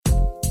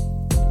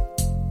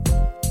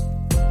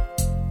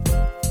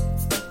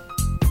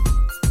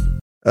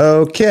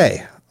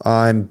Okay,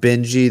 I'm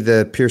Benji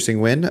the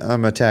Piercing Wind.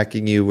 I'm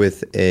attacking you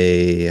with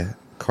a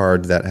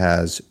card that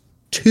has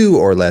 2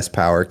 or less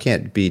power,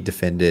 can't be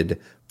defended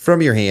from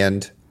your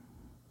hand.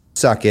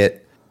 Suck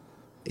it.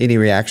 Any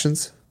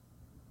reactions?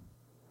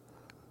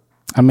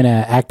 I'm going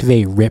to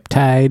activate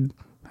Riptide,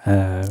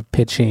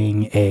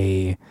 pitching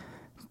a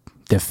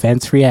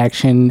defense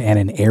reaction and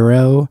an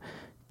arrow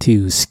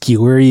to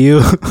skewer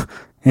you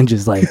and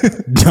just like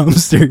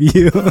dumpster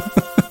you.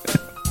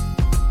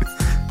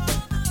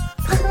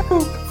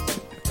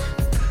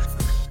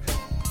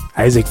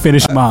 Isaac,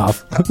 finish him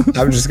off.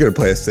 I'm just going to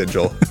play a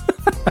sigil.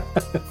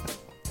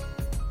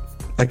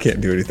 I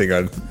can't do anything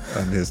on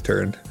his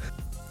turn.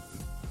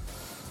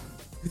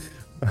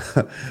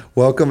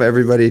 Welcome,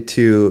 everybody,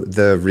 to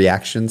the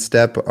Reaction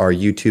Step, our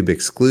YouTube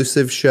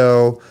exclusive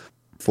show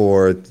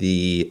for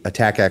the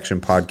Attack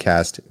Action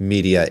Podcast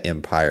Media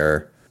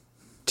Empire.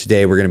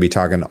 Today, we're going to be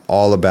talking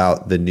all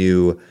about the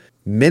new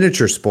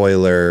miniature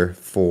spoiler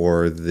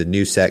for the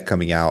new set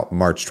coming out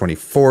March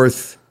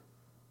 24th,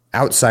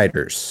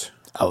 Outsiders.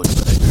 Oh,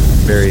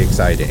 very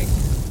exciting.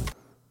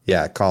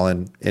 Yeah,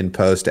 Colin in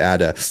post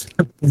add a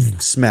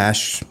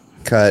smash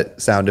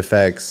cut sound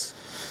effects,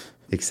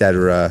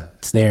 etc.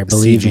 It's there,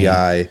 believe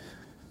CGI. me.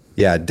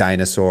 Yeah,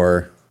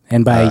 dinosaur.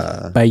 And by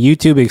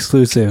YouTube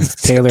exclusive,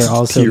 Taylor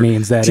also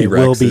means that it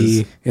will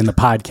be in the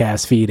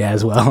podcast feed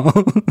as well.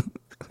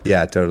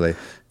 Yeah, totally.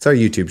 It's our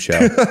YouTube show.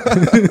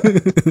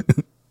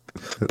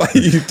 By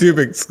YouTube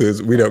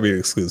exclusive, we don't mean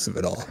exclusive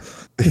at all.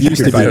 You Used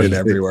can to find be. it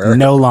everywhere.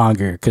 No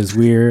longer, because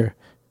we're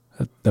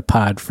the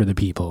pod for the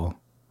people.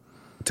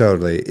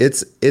 Totally.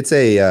 It's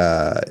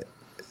a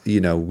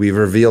we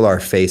reveal our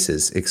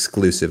faces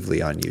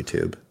exclusively on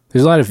YouTube.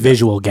 There's a lot of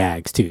visual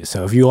gags too.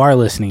 So if you are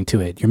listening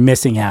to it, you're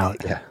missing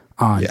out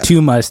on 2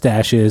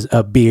 mustaches,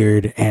 a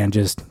beard, and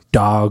just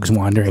dogs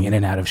wandering in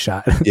and out of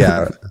shot.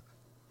 Yeah.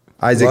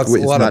 Isaac,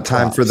 It's not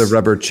time for the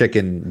rubber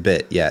chicken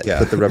bit yet. Yeah.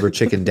 Put the rubber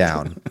chicken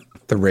down.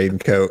 The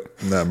raincoat,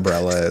 and the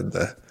umbrella, and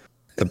the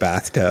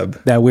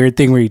bathtub. That weird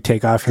thing where you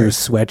take off your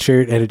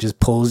sweatshirt and it just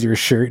pulls your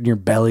shirt and your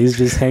belly's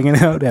just hanging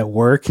out at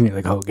work, and you're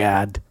like, oh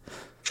God.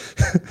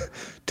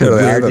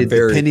 Totally. Where did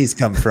the pennies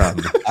come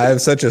from? I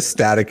have such a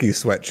staticky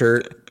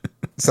sweatshirt.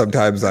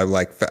 Sometimes I'm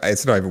like,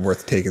 it's not even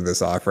worth taking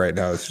this off right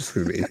now. It's just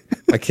going to be,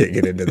 I can't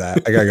get into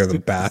that. I got to go to the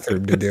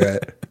bathroom to do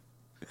it.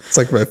 It's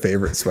like my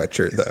favorite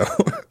sweatshirt, though.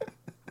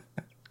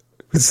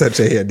 It's such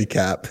a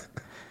handicap.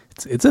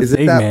 It's a Is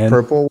thing, it that man.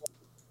 purple?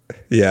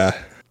 Yeah.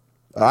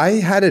 I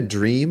had a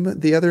dream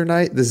the other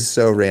night. This is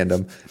so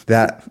random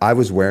that I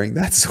was wearing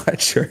that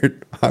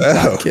sweatshirt. I'm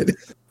not kidding.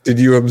 Did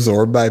you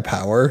absorb my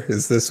power?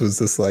 Was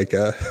this like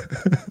a?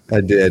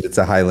 I did. It's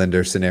a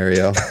Highlander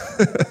scenario.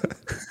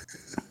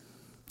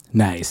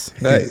 Nice.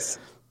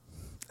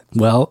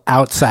 Well,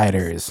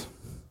 Outsiders.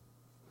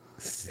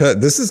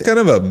 This is kind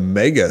of a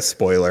mega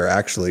spoiler,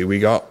 actually. We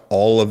got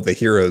all of the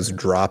heroes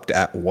dropped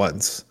at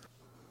once,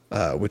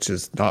 which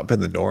has not been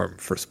the norm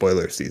for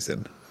spoiler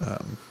season.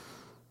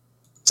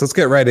 So let's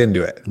get right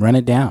into it. Run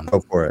it down. Go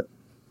for it.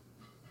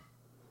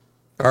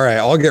 All right,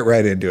 I'll get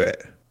right into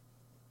it.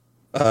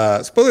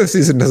 Spoiler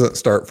season doesn't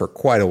start for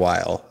quite a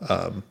while,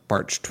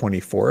 March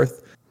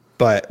 24th,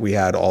 but we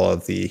had all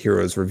of the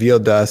heroes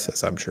revealed to us,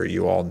 as I'm sure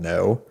you all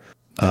know.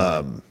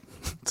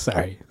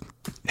 Sorry.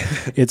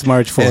 It's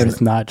March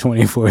 4th, not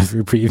 24th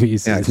for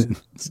previous season.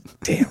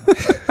 Damn.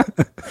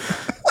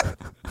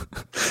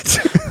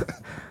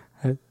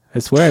 I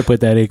swear I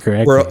put that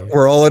incorrectly.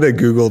 We're all in a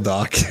Google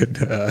Doc,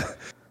 and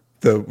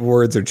the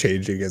words are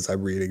changing as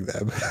I'm reading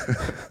them.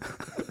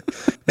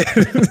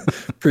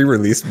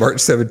 Pre-release March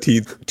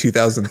 17th,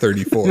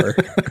 2034.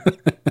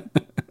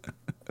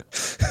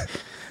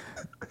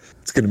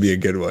 It's going to be a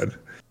good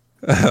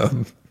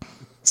one.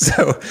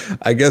 So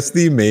I guess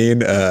the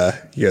main,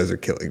 you guys are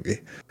killing me.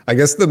 I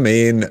guess the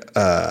main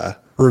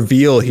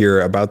reveal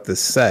here about this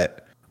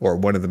set, or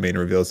one of the main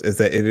reveals, is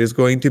that it is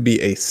going to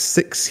be a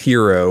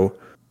 6-hero,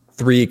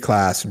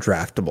 3-class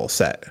draftable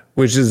set,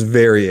 which is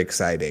very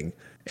exciting.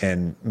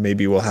 And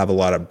maybe we'll have a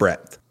lot of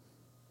breadth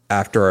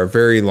after our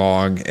very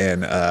long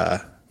and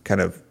kind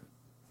of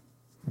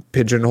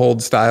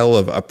pigeonholed style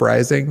of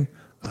Uprising.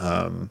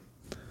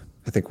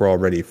 I think we're all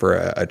ready for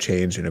a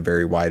change in a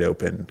very wide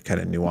open, kind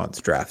of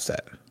nuanced draft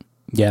set.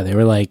 Yeah, they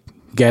were like,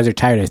 you guys are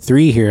tired of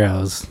 3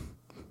 heroes.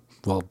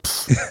 Well,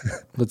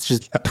 let's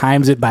just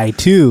times it by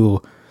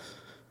 2,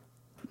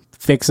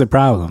 fix the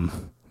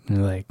problem.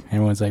 And like,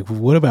 everyone's like, well,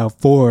 what about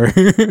 4?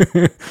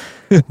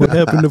 What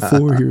happened to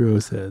 4 hero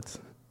sets?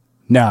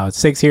 No,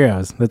 6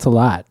 heroes. That's a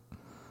lot.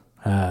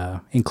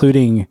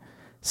 Including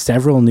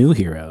several new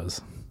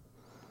heroes.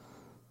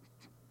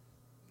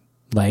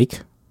 Like?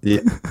 Yeah.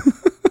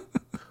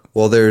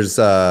 Well, there's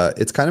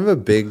it's kind of a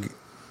big,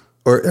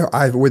 or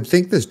I would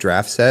think this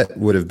draft set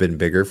would have been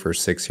bigger for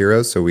 6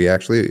 heroes. So we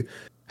actually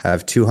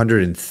have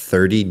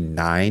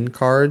 239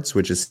 cards,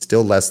 which is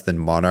still less than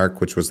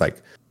Monarch, which was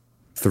like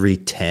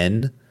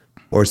 310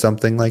 or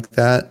something like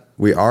that.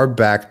 We are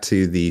back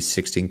to the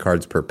 16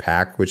 cards per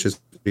pack, which is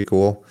pretty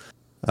cool.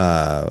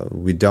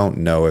 We don't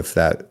know if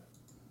that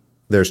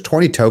there's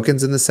 20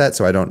 tokens in the set,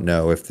 so I don't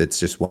know if it's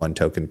just 1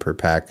 token per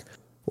pack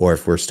or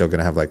if we're still going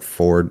to have like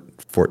 14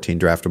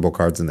 draftable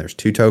cards and there's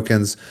 2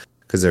 tokens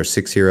because there's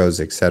 6 heroes,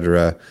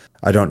 etc.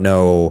 I don't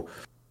know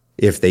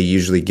if they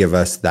usually give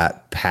us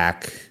that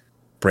pack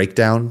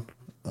breakdown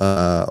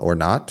or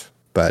not,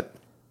 but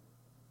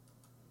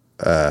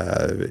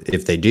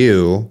if they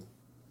do,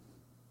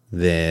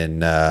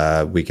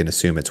 then we can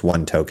assume it's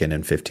 1 token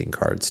and 15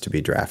 cards to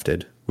be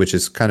drafted, which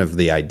is kind of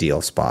the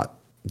ideal spot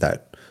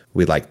that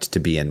we liked to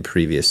be in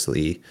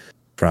previously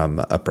from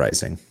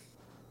Uprising.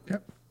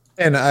 Yep.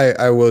 And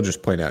I will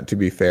just point out, to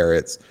be fair,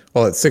 it's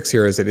 6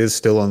 heroes, it is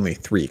still only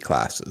 3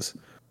 classes.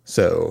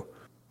 So,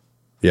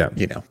 yeah,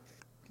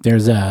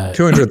 there's a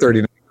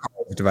 239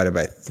 cards divided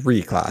by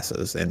 3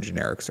 classes in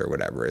generics or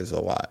whatever is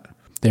a lot.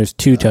 There's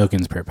 2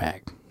 tokens per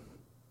pack.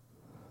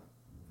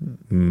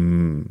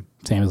 Same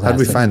as How'd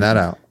we find that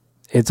out?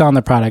 It's on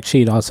the product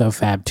sheet. Also,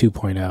 Fab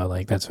 2.0,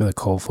 like that's where the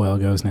cold foil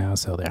goes now.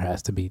 So there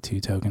has to be 2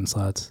 token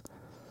slots.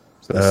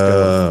 So it's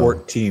still a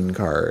 14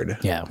 card.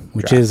 Yeah,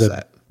 which is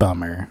a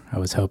bummer.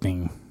 I'm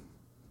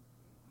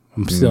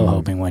still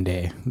hoping one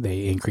day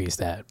they increase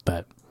that,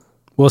 but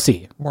we'll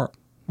see.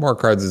 More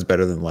cards is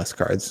better than less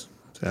cards.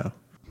 So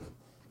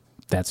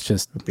that's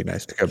just it'd be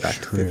nice to go back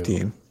to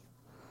 15.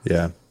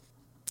 Yeah.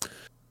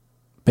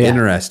 But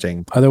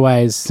interesting.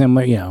 Otherwise,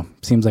 similar,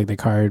 seems like the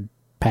card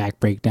pack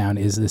breakdown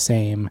is the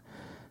same.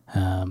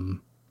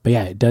 But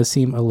yeah, it does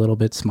seem a little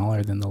bit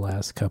smaller than the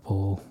last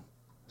couple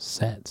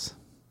sets.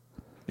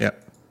 Yeah.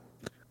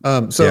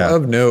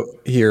 Of note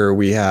here,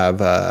 we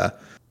have,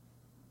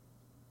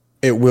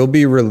 it will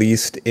be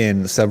released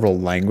in several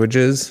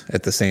languages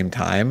at the same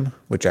time,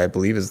 which I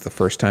believe is the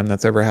first time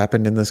that's ever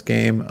happened in this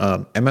game.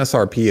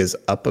 MSRP is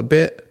up a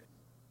bit,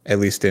 at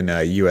least in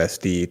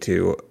USD,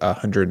 to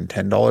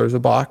 $110 a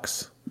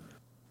box.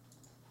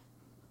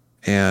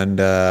 And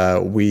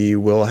we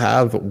will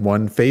have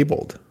 1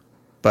 Fabled.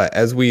 But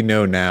as we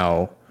know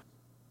now,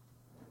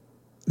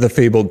 the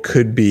Fabled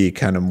could be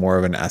kind of more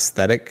of an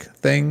aesthetic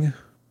thing,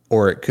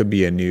 or it could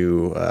be a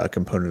new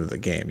component of the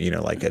game.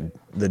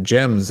 The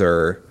gems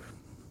are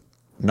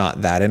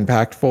not that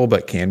impactful,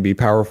 but can be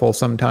powerful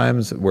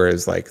sometimes,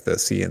 whereas like the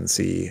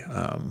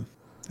CNC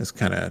is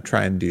kind of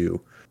trying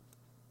to,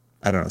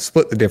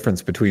 split the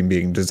difference between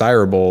being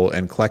desirable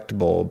and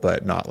collectible,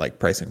 but not like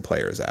pricing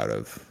players out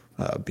of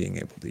being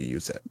able to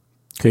use it.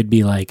 Could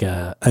be like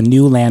a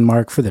new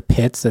landmark for the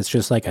pits that's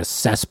just like a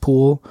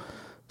cesspool.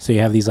 So you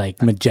have these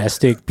like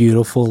majestic,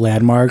 beautiful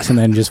landmarks, and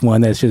then just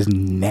one that's just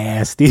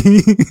nasty.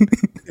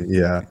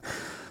 Yeah.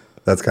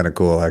 That's kind of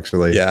cool,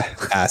 actually. Yeah.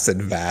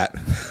 Acid vat.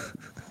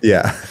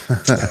 Yeah.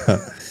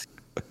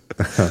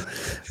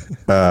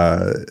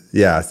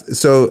 Yeah.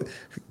 So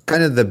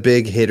kind of the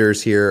big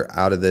hitters here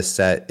out of this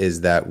set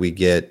is that we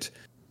get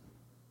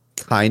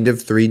kind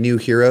of 3 new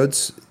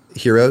heroes.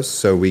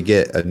 So we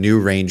get a new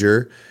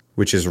ranger,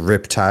 which is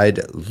Riptide,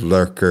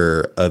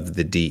 Lurker of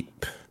the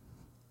Deep.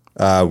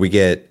 We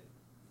get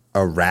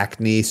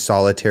Arachne,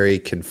 Solitary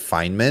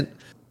Confinement.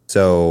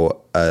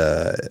 So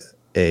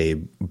a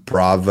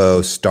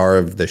Bravo Star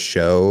of the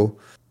Show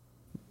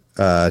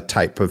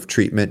type of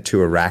treatment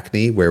to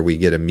Arachne, where we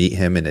get to meet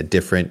him in a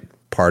different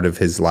part of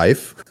his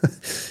life.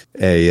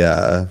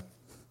 Not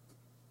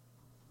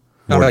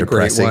a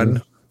great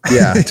one.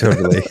 Yeah,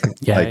 totally.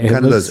 Yeah, like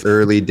kind of those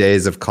early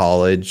days of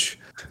college,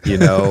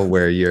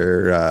 where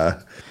you're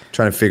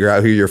trying to figure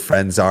out who your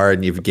friends are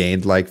and you've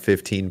gained like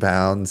 15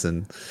 pounds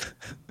and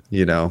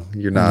you're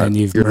not,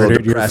 you've you're a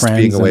little depressed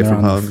being away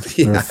from home.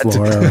 The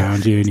floor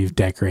around you, and you've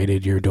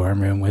decorated your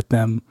dorm room with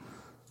them.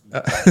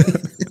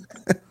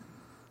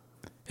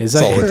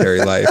 Solitary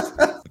life.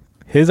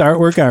 His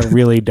artwork got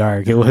really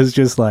dark. It was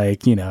just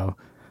like,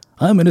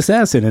 I'm an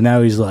assassin, and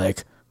now he's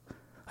like,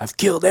 I've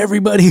killed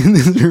everybody in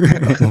this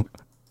room.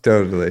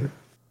 Totally.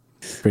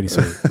 Pretty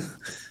sweet.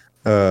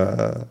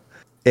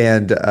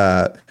 And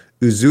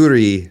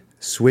Uzuri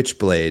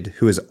Switchblade,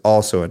 who is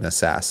also an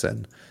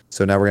assassin.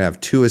 So now we're going to have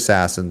 2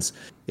 assassins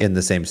in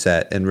the same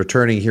set. And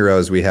returning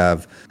heroes, we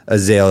have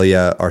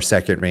Azalea, our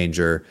second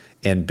ranger,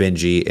 and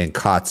Benji and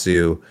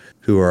Katsu,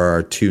 who are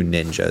our 2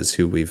 ninjas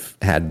who we've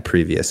had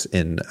previous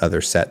in other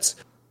sets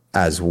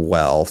as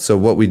well. So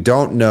what we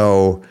don't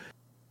know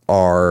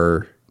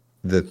are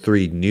the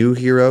 3 new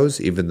heroes,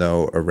 even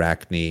though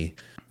Arachne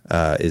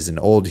is an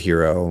old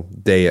hero.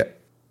 They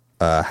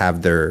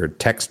have their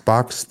text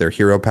box, their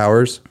hero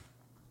powers,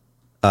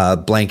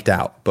 blanked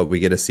out, but we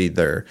get to see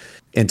their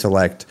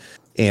intellect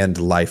and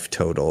life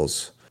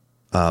totals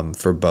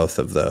for both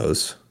of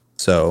those.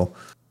 So,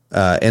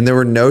 and there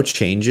were no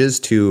changes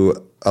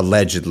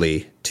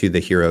allegedly to the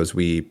heroes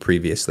we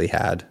previously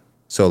had.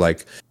 So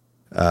like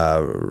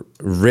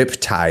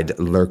Riptide,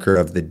 Lurker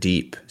of the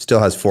Deep, still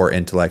has 4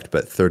 intellect,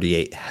 but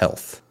 38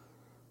 health.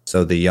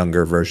 So the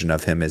younger version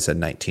of him is a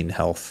 19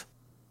 health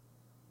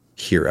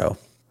hero,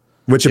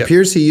 which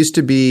appears he used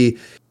to be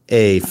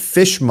a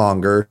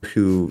fishmonger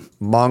who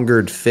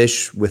mongered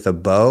fish with a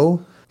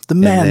bow. The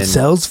man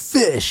sells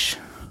fish.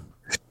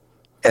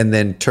 And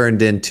then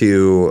turned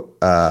into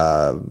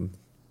a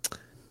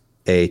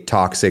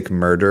toxic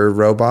murder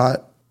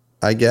robot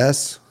I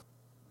guess,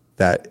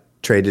 that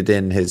traded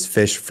in his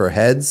fish for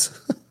heads,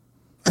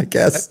 I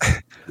guess,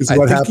 is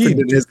what happened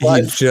in his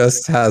life. He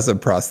just has a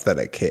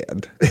prosthetic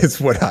hand,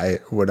 is what I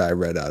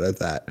read out of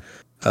that.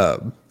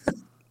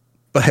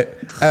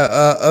 But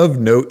of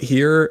note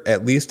here,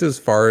 at least as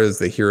far as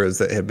the heroes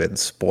that have been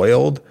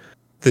spoiled,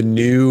 the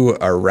new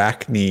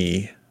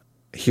Arachne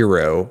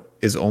hero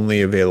is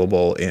only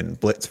available in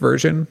Blitz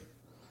version,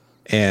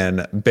 and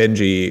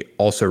Benji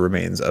also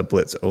remains a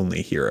Blitz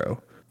only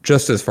hero,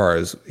 just as far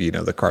as,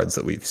 the cards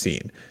that we've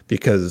seen,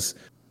 because,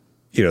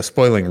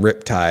 spoiling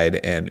Riptide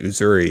and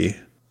Uzuri,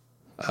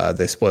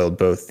 they spoiled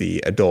both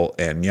the adult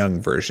and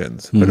young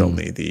versions, but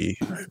only the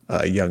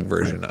young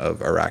version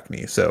of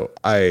Arachne. So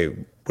I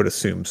would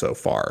assume so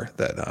far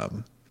that,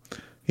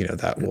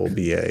 that will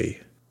be a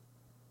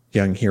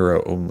young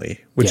hero only,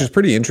 which is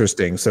pretty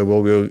interesting. So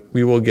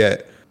we will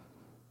get,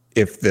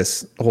 if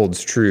this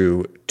holds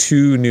true,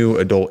 2 new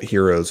adult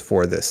heroes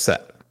for this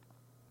set.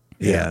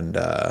 Yeah. And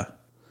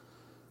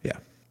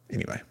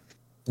anyway.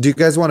 Do you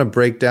guys want to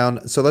break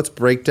down? So let's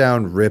break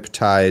down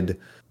Riptide,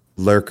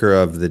 Lurker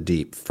of the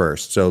Deep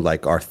first. So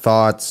like our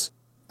thoughts,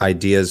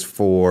 ideas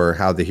for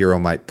how the hero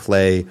might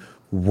play,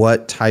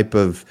 what type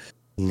of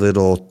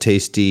little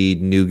tasty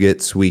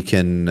nougats we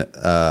can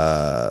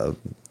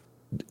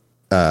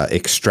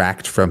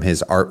extract from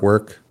his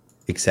artwork,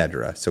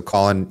 etc. So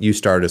Colin, you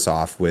start us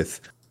off with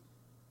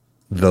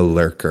the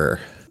Lurker.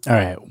 All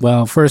right.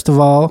 Well, first of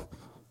all,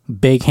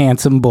 big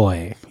handsome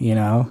boy,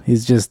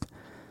 he's just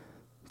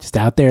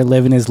out there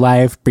living his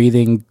life,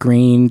 breathing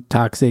green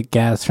toxic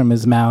gas from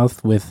his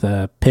mouth with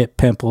pit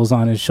pimples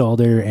on his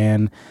shoulder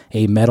and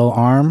a metal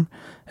arm,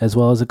 as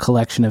well as a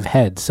collection of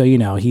heads. So,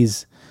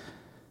 he's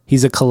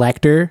a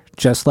collector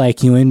just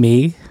like you and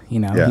me. He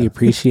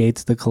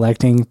appreciates the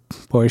collecting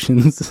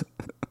portions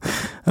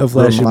of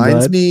flesh and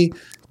blood.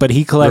 But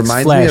he collects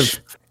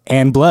flesh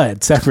and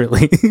blood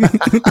separately.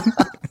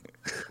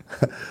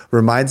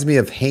 Reminds me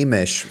of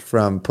Hamish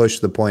from Push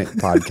the Point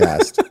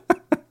podcast.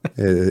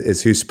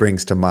 Is who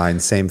springs to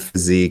mind. Same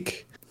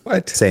physique.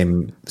 What?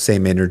 Same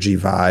energy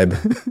vibe.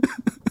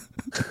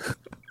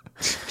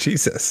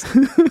 Jesus.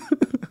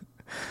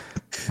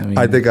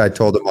 I think I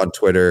told him on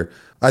Twitter.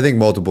 I think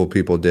multiple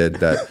people did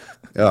that.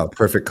 Oh,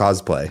 perfect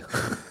cosplay.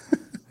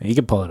 He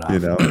can pull it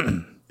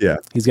off. Yeah.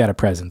 He's got a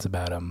presence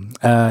about him.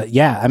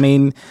 I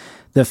mean,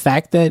 the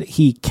fact that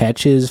he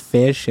catches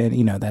fish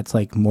and, that's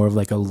like more of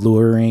like a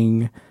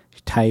luring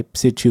type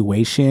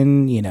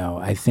situation,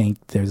 I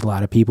think there's a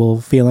lot of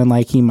people feeling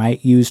like he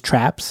might use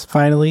traps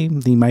finally.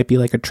 He might be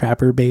like a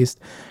trapper based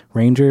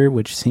ranger,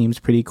 which seems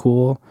pretty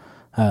cool.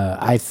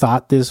 I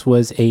thought this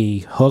was a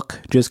hook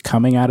just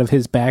coming out of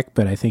his back,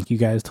 but I think you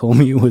guys told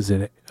me it was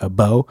a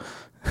bow.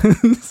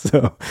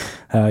 So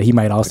he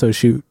might also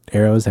shoot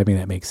arrows. I mean,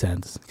 that makes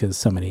sense because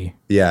so many.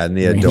 Yeah, in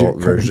the adult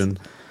version.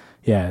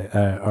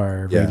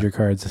 Our ranger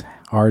cards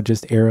are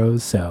just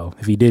arrows. So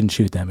if he didn't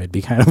shoot them, it'd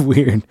be kind of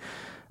weird.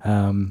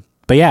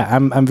 But yeah,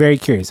 I'm very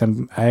curious.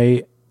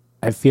 I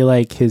feel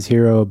like his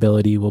hero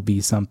ability will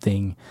be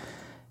something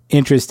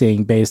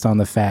interesting based on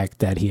the fact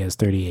that he has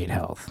 38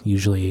 health.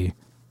 Usually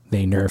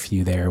they nerf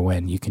you there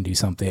when you can do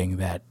something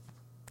that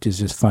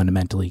just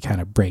fundamentally kind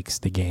of breaks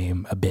the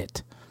game a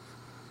bit.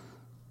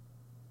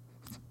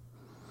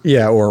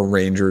 Yeah, or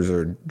rangers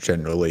are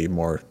generally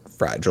more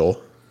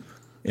fragile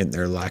in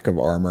their lack of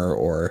armor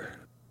or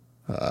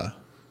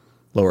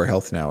lower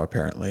health now,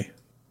 apparently.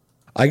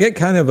 I get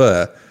kind of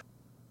a,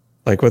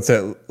 like, what's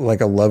that,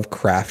 like a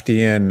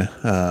Lovecraftian,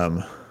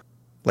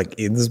 like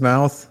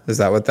Innsmouth? Is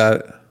that what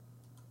that?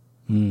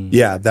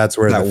 Yeah, that's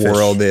where that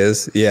world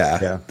is.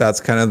 Yeah. That's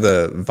kind of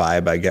the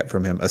vibe I get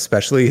from him,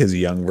 especially his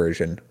young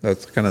version.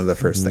 That's kind of the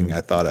first thing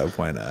I thought of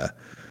when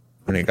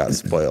he got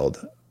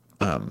spoiled.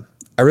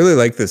 I really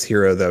like this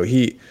hero though.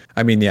 He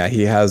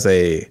has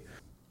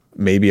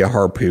maybe a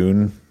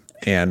harpoon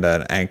and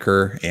an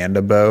anchor and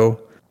a bow,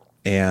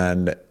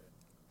 and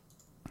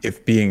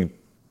if being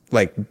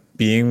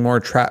more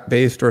trap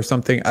based or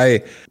something,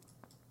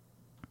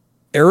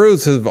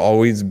 arrows have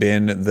always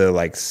been the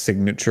like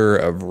signature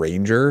of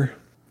ranger.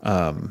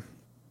 And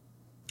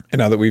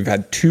now that we've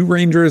had 2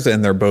 rangers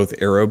and they're both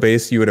arrow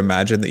based, you would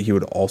imagine that he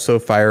would also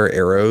fire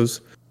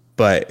arrows,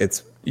 but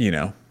it's,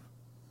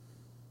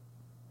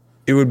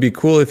 it would be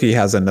cool if he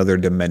has another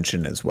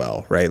dimension as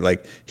well, right?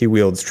 Like he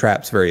wields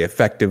traps very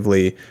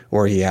effectively,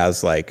 or he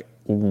has like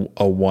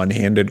a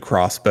one-handed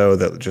crossbow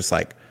that just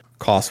like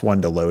costs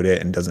 1 to load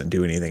it and doesn't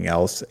do anything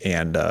else.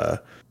 And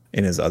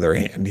in his other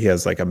hand, he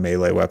has like a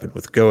melee weapon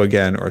with go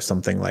again or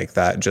something like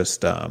that.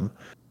 Just, a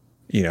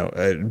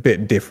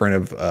bit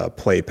different of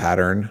play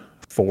pattern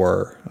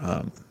for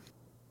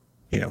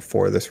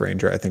this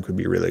ranger, I think would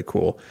be really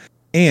cool.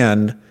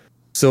 And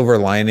silver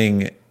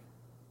lining,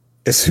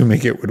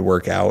 assuming it would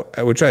work out,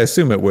 which I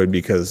assume it would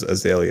because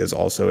Azalea is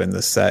also in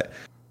the set.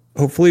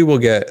 Hopefully we'll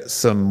get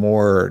some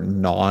more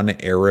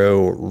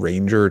non-arrow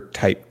ranger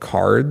type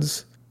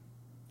cards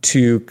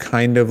to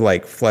kind of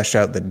like flesh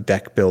out the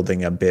deck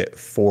building a bit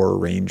for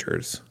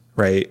rangers,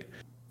 right?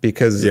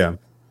 Because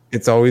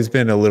it's always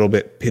been a little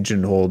bit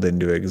pigeonholed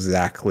into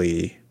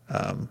exactly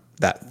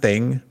that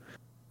thing.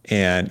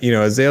 And, you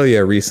know,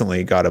 Azalea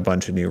recently got a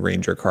bunch of new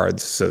Ranger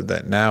cards so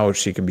that now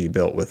she can be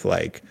built with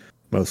like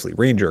mostly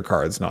Ranger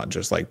cards, not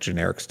just like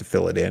generics to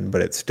fill it in,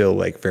 but it's still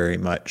like very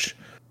much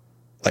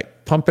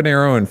like pump an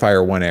arrow and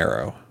fire one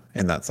arrow.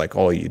 And that's like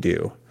all you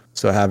do.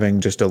 So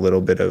having just a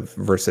little bit of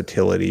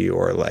versatility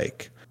or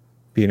like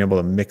being able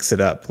to mix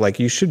it up, like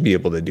you should be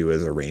able to do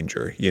as a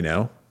Ranger, you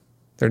know,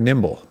 they're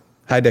nimble,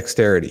 high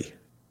dexterity,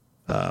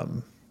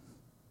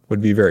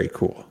 would be very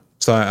cool.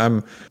 So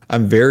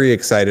I'm very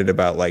excited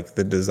about like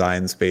the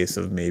design space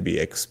of maybe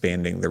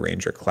expanding the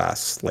Ranger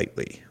class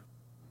slightly.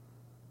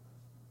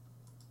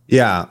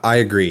 Yeah, I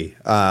agree.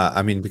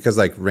 I mean, because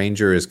like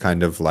Ranger is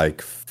kind of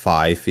like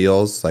Phi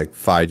feels like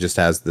Phi just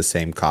has the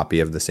same copy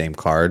of the same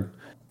card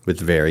with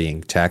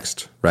varying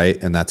text,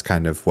 right? And that's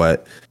kind of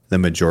what the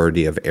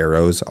majority of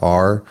arrows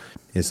are.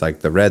 Is like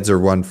the reds are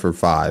 1 for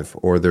 5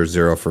 or they're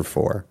 0 for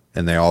 4,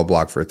 and they all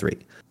block for 3,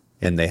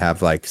 and they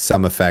have like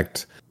some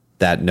effect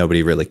that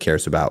nobody really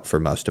cares about for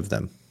most of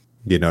them.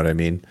 You know what I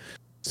mean?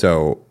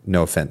 So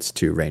no offense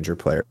to Ranger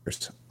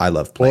players. I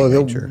love playing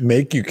Ranger.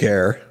 Make you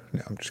care.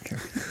 No, I'm just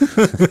kidding.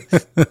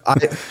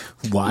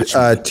 Watch.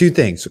 2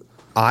 things.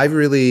 I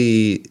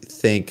really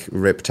think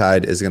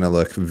Riptide is going to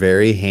look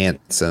very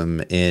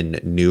handsome in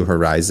New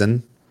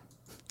Horizon.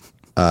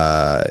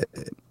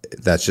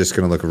 That's just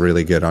going to look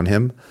really good on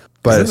him.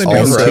 But isn't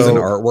the New Horizon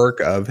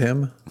artwork of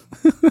him?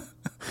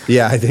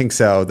 Yeah, I think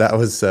so. That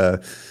was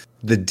the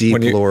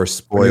deep lore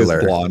spoiler. When he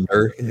was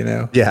blonder, you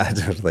know? Yeah,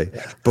 totally.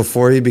 Yeah.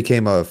 Before he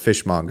became a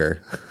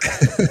fishmonger.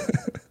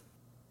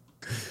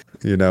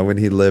 You know, when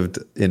he lived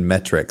in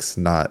metrics,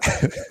 not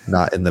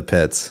in the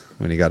pits,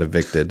 when he got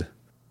evicted.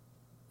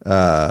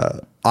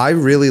 I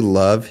really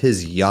love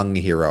his young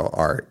hero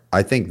art.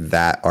 I think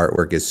that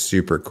artwork is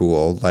super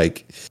cool.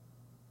 Like,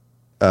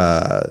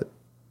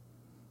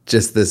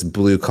 just this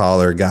blue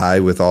collar guy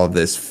with all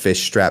this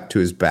fish strapped to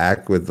his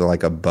back with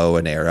like a bow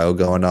and arrow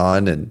going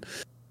on. And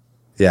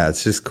yeah,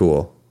 it's just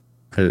cool.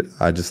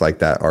 I just like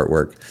that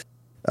artwork.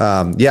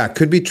 Yeah, it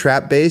could be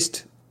trap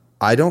based.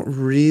 I don't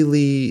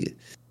really.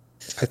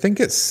 I think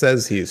it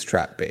says he's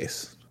trap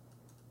based.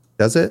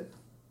 Does it?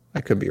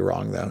 I could be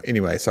wrong though.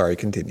 Anyway, sorry,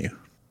 continue.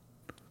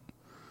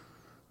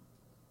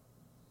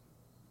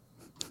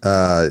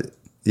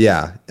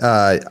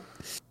 Yeah.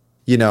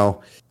 You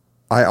know,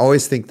 I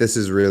always think this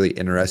is really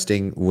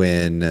interesting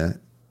when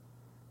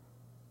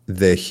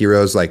the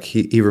heroes, like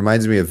he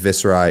reminds me of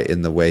Viscerai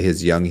in the way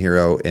his young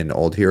hero and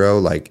old hero,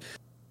 like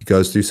he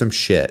goes through some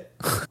shit,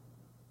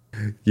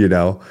 you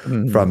know,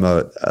 from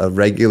a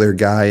regular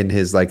guy in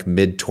his like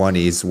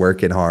mid-20s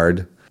working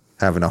hard,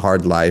 having a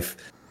hard life,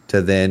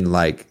 to then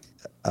like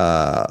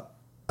a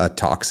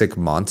toxic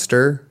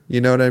monster,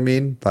 you know what I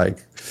mean? Like,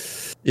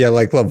 yeah,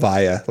 like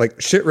Leviah, like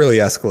shit really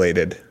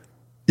escalated.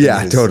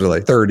 Yeah,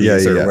 totally.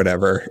 30s or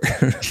whatever.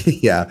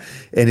 Yeah.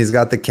 And he's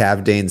got the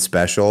Cavdane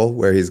special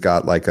where he's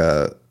got like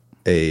a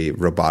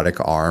robotic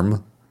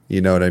arm.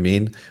 You know what I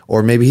mean?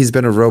 Or maybe he's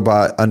been a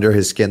robot under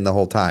his skin the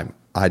whole time.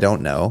 I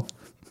don't know.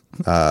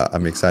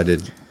 I'm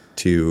excited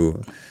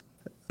to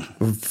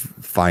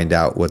find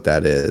out what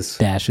that is.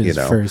 Dash's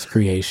first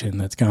creation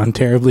that's gone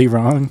terribly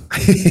wrong.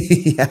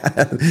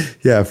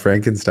 Yeah,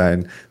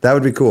 Frankenstein. That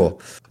would be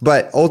cool.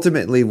 But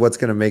ultimately, what's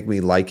going to make me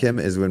like him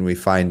is when we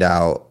find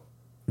out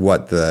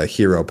what the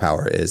hero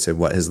power is and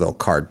what his little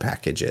card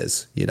package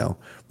is. You know,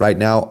 right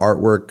now,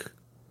 artwork,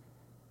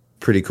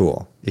 pretty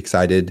cool.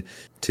 Excited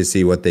to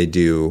see what they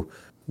do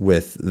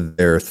with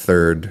their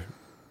third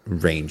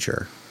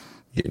Ranger.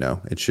 You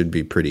know, it should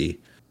be pretty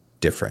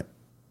different.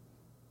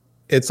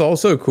 It's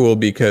also cool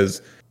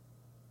because,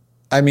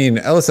 I mean,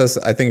 LSS,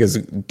 I think, has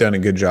done a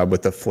good job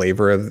with the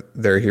flavor of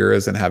their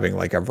heroes and having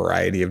like a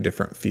variety of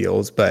different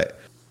feels. But,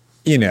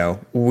 you know,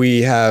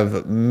 we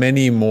have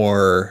many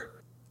more,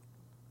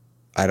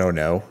 I don't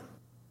know,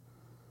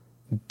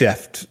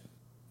 deft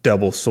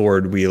double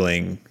sword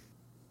wielding,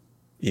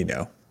 you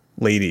know,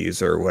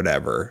 ladies or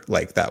whatever,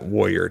 like that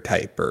warrior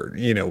type or,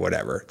 you know,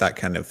 whatever, that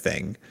kind of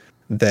thing.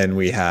 Then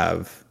we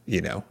have,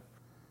 you know,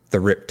 the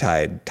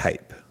Riptide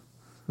type,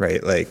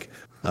 right? Like,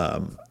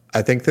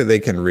 I think that they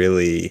can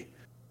really,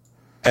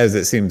 as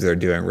it seems they're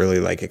doing, really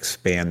like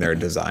expand their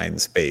design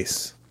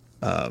space,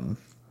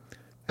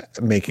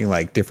 making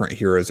like different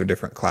heroes or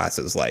different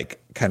classes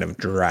like kind of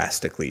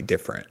drastically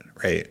different,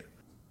 right?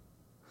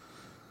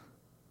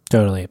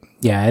 Totally.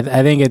 Yeah,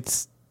 I think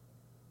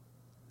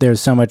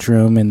there's so much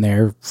room in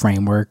their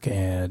framework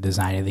and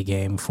design of the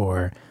game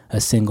for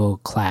a single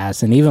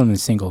class and even a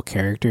single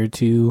character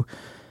to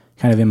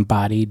kind of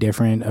embody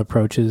different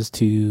approaches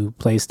to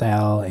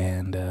playstyle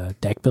and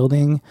deck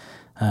building.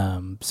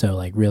 So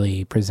like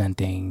really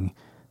presenting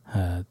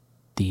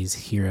these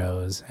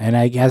heroes. And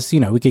I guess, you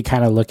know, we could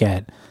kind of look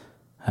at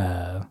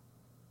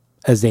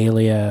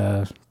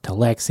Azalea to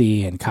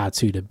Lexi and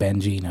Katsu to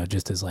Benji, you know,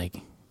 just as like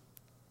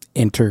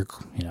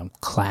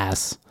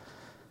class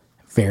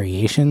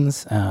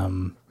variations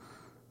of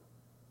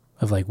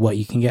like what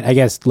you can get. I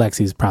guess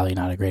Lexi's probably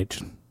not a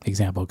great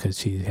example because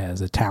she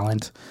has a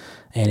talent,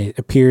 and it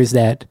appears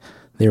that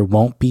there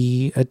won't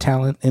be a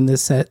talent in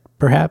this set,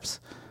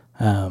 perhaps.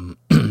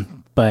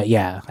 But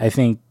yeah, I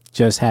think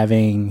just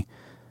having,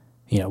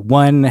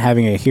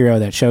 having a hero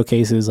that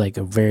showcases like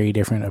a very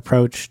different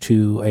approach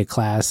to a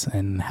class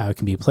and how it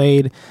can be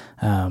played,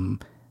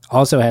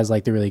 also has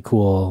like the really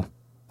cool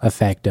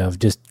effect of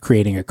just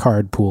creating a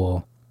card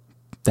pool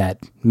that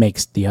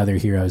makes the other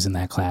heroes in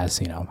that class,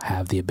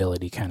 have the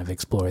ability to kind of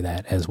explore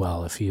that as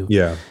well if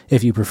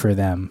you prefer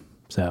them.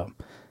 So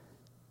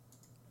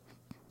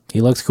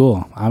he looks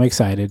cool. I'm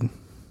excited.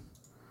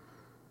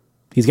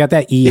 He's got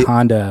that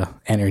Honda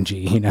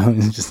energy,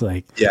 He's just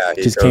like,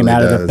 just totally came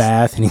out of the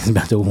bath and he's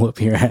about to whoop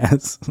your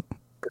ass.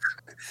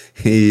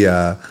 He,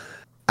 out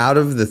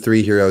of the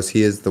 3 heroes,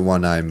 he is the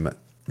one I'm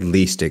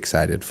least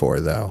excited for,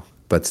 though,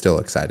 but still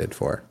excited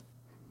for.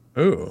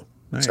 Ooh,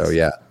 nice. So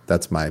yeah,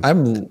 that's my.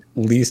 I'm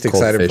least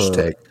excited for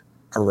take.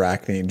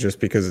 Arachne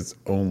just because it's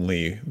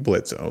only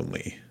Blitz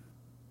only.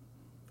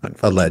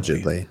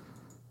 Allegedly.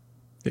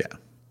 Yeah,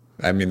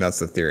 I mean that's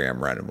the theory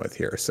I'm running with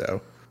here.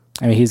 So.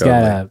 I mean, he's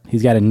got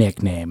a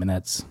nickname, and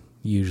that's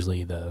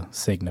usually the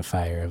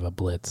signifier of a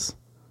Blitz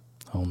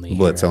only.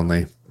 Blitz hero.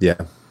 only, yeah.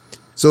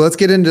 So let's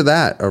get into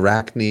that.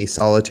 Arachne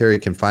solitary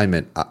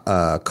confinement.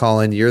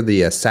 Colin, you're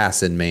the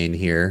assassin main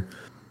here.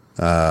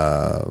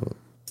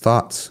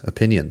 Thoughts,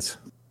 opinions?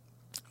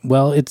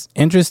 Well, it's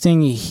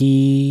interesting.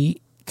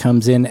 He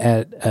comes in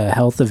at a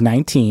health of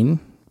 19.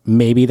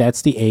 Maybe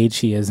that's the age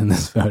he is in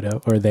this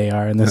photo, or they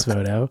are in this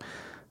photo.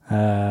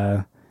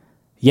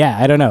 Yeah,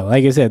 I don't know.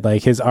 Like I said,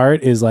 like his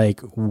art is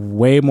like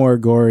way more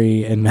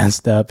gory and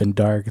messed up and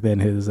dark than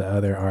his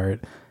other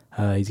art.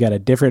 He's got a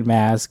different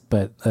mask,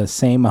 but the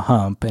same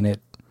hump, and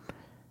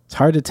it's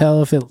hard to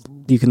tell if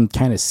you can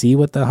kind of see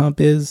what the hump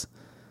is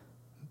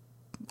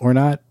or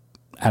not.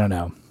 I don't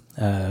know.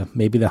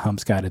 Maybe the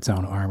hump's got its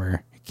own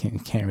armor.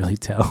 Can't really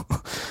tell.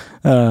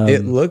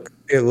 It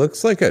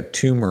looks like a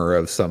tumor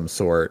of some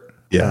sort.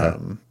 Yeah,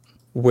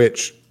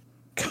 which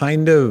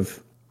kind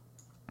of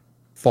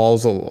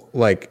falls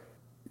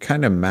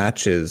kind of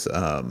matches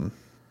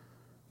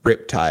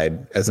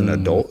Riptide as an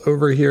adult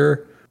over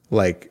here.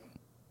 Like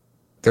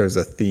there's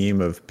a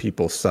theme of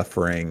people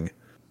suffering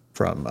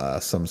from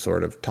some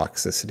sort of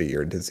toxicity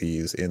or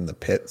disease in the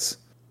pits.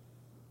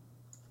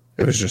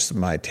 It was just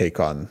my take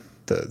on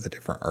the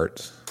different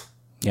arts.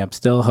 Yeah, I'm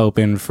still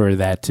hoping for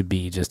that to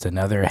be just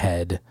another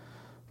head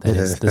that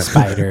is the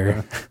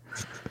spider.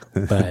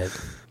 But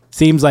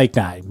seems like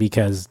not,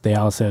 because they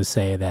also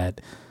say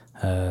that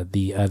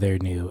the other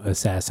new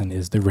assassin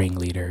is the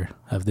ringleader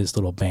of this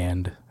little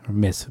band of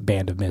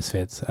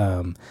misfits.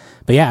 But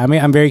yeah, I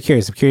mean, I'm very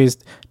curious. I'm curious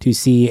to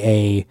see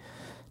a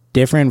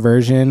different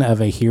version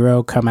of a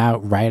hero come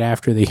out right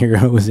after the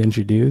hero was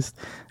introduced.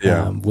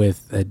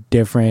 With a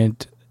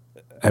different,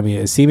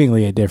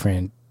 seemingly a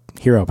different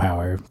hero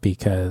power,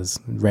 because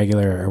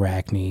regular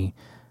Arachne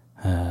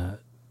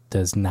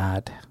has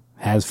 20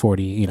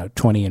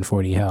 and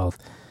 40 health.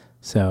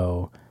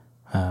 So,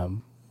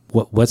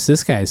 what's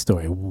this guy's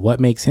story?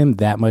 What makes him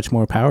that much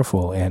more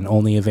powerful and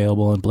only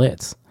available in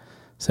Blitz?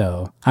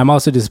 So I'm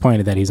also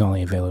disappointed that he's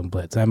only available in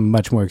Blitz. I'm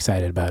much more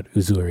excited about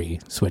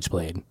Uzuri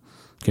Switchblade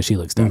because she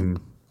looks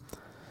dope.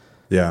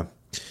 Yeah.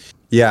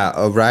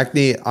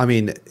 Arachne. I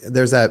mean,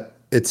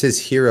 it's his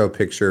hero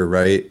picture,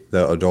 right?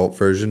 The adult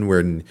version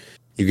where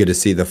you get to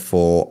see the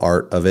full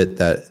art of it,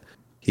 that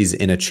he's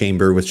in a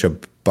chamber with a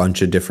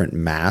bunch of different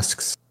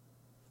masks,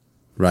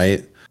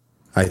 right?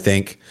 I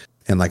think.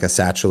 And like a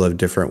satchel of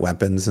different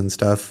weapons and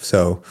stuff.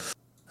 So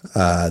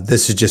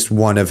this is just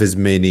one of his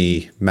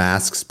many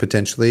masks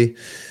potentially.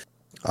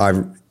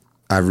 I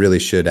really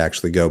should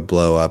actually go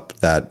blow up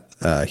that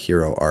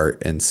hero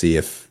art and see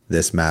if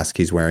this mask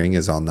he's wearing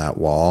is on that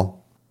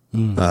wall.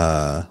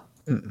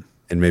 And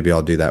maybe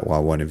I'll do that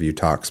while one of you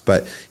talks.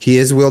 But he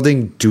is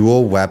wielding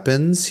dual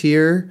weapons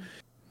here.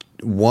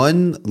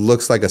 One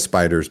looks like a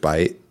spider's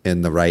bite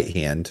in the right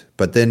hand,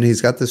 but then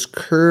he's got this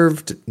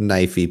curved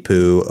knifey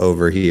poo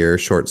over here,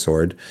 short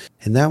sword,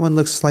 and that one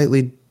looks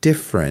slightly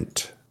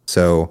different.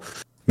 So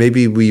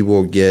maybe we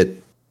will get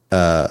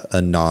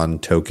a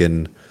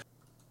non-token,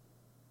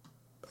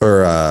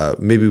 or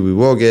maybe we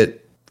will get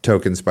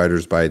token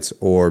spider's bites,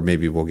 or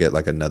maybe we'll get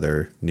like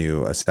another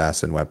new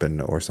assassin weapon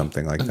or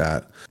something like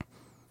that.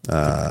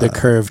 The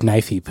curved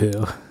knifey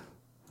poo.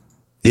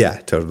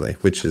 Yeah, totally.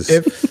 Which is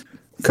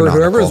for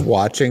whoever's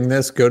watching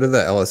this, go to the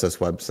LSS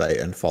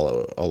website and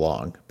follow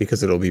along,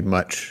 because it'll be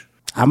much.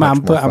 I'm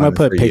gonna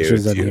put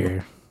pictures in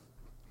here.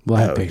 We'll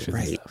have pictures.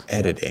 Right,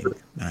 editing,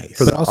 nice.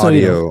 For the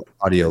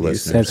audio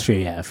listeners. That's true.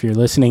 Yeah, if you're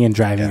listening and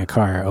driving a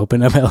car,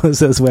 open up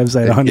LSS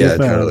website on your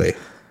phone. Yeah, totally.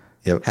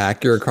 Yep.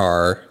 Hack your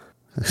car,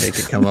 make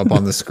it come up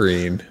on the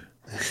screen.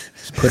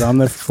 Just put on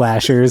the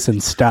flashers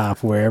and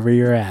stop wherever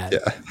you're at.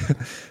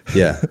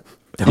 Yeah.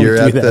 Don't do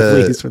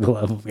that, please, for the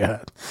love of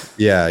God.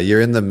 Yeah,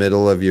 you're in the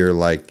middle of your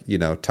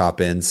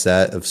top end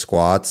set of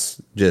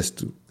squats.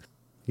 Just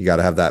you got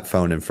to have that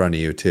phone in front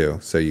of you too,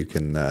 so you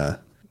can.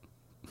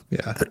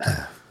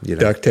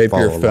 duct tape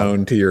your follow along.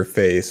 phone to your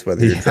face,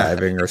 whether you're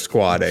driving or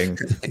squatting,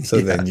 so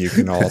then you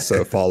can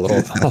also follow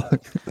along.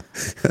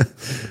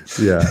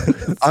 Yeah.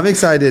 I'm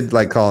excited,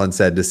 like Colin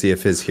said, to see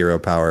if his hero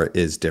power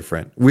is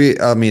different.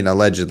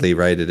 Allegedly,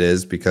 right, it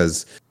is,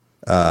 because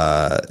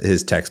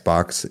his text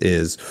box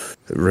is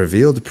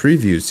revealed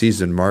preview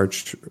season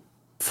March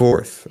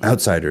 4th,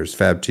 Outsiders,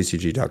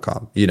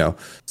 fabtcg.com,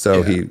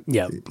 so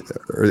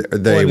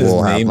they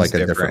will have like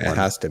a different one. It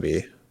has to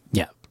be.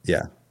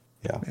 Yeah.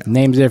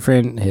 Name's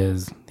different.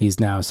 He's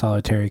now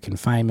solitary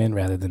confinement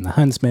rather than the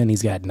huntsman.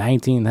 He's got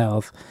 19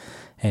 health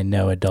and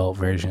no adult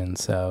version.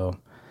 So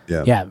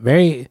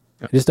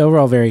just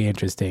overall very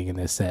interesting in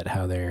this set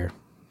how they're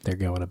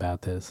going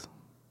about this.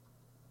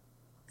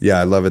 Yeah,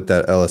 I love it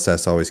that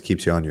LSS always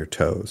keeps you on your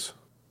toes.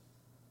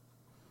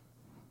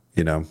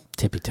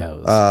 Tippy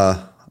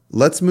toes.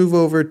 Let's move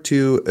over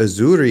to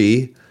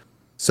Uzuri.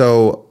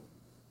 So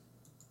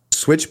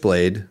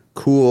Switchblade,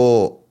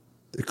 cool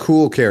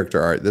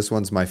character art. This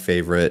one's my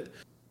favorite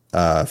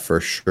for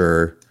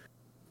sure.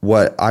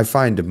 What I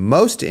find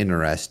most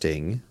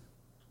interesting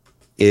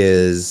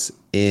is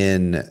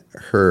in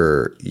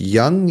her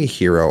young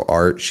hero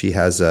art, she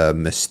has a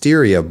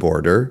Mysteria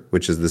border,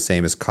 which is the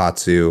same as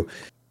Katsu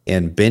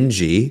and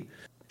Benji.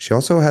 She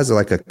also has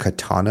like a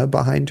katana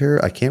behind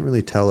her. I can't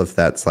really tell if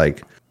that's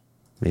like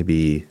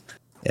maybe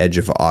Edge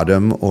of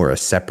Autumn or a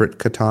separate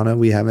katana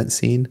we haven't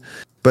seen.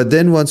 But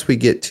then once we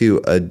get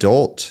to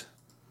adult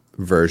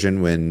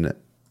version, when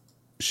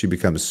she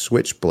becomes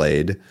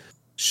Switchblade,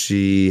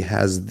 she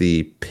has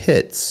the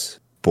Pits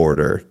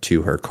border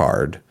to her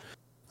card.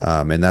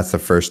 And that's the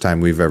first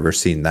time we've ever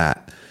seen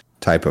that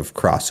type of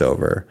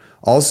crossover.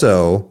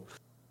 Also,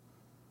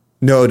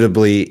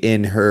 notably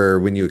in her,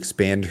 when you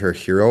expand her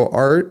hero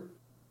art,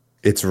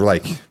 it's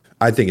like,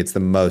 I think it's the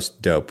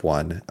most dope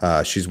one.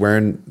 She's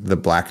wearing the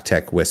Black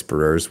Tech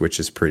Whisperers, which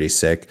is pretty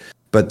sick.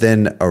 But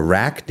then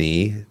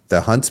Arachne,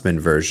 the Huntsman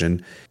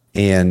version,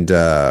 and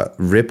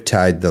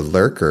Riptide, the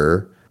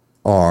Lurker,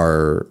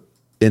 are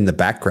in the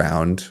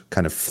background,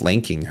 kind of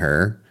flanking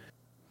her.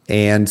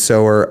 And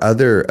so are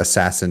other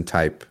assassin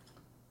type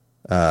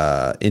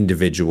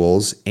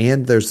individuals.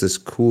 And there's this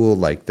cool,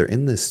 like, they're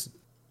in this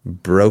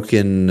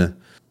broken...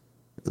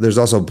 There's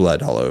also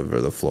blood all over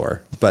the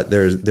floor, but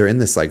they're in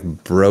this like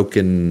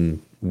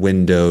broken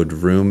windowed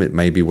room. It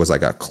maybe was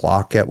like a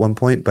clock at one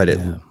point, but it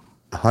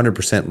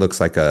 100% looks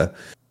like a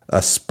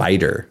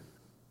spider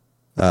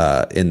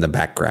in the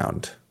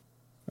background,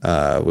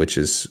 which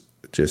is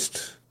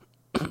just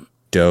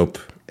dope.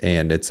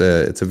 And it's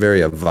a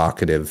very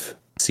evocative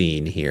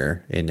scene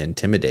here and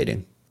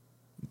intimidating.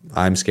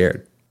 I'm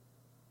scared.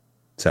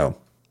 So,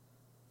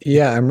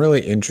 yeah, I'm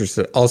really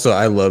interested. Also,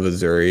 I love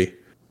Uzuri.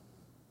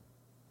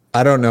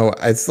 I don't know.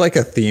 It's like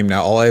a theme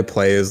now. All I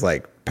play is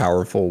like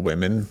powerful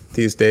women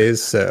these days.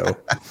 So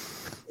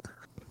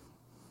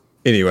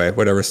anyway,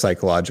 whatever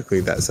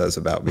psychologically that says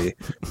about me.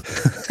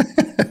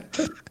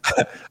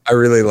 I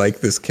really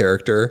like this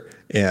character.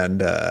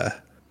 And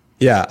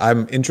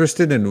I'm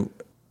interested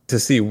to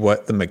see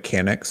what the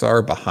mechanics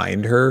are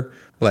behind her.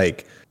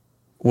 Like,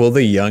 will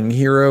the young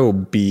hero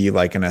be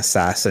like an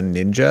assassin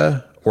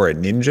ninja or a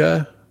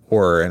ninja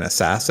or an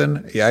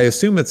assassin? Yeah, I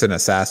assume it's an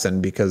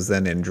assassin because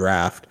then in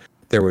draft,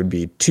 there would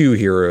be 2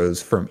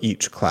 heroes from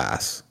each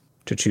class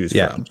to choose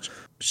from.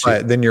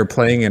 But then you're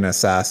playing an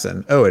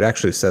assassin. Oh, it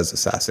actually says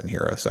assassin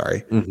hero.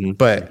 Sorry. Mm-hmm.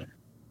 But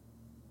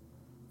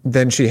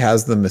then she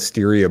has the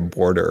Mysteria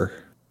border.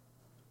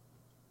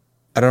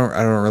 I don't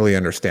really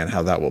understand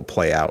how that will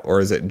play out. Or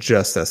is it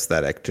just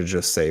aesthetic to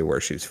just say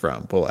where she's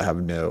from? Will it have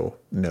no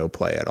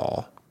play at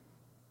all?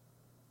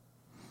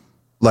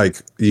 Like,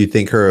 you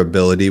think her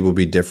ability will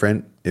be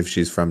different if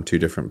she's from 2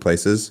 different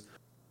places?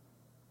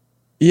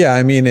 Yeah,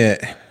 I mean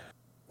it.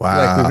 Wow.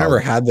 Like, we've never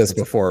had this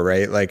before,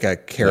 right? Like a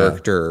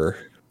character,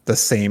 the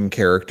same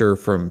character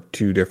from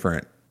 2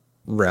 different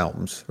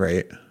realms,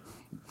 right?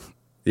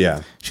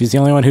 Yeah. She's the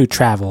only one who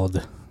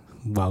traveled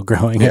while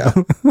growing up.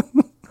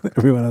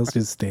 Everyone else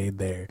just stayed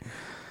there.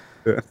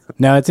 Yeah.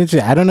 No, it's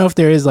interesting. I don't know if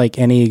there is like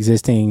any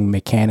existing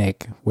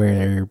mechanic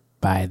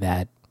whereby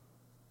that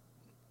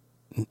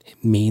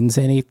means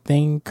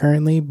anything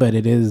currently, but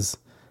it is,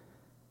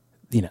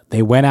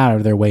 they went out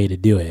of their way to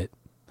do it.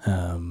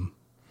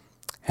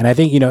 And I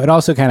think, it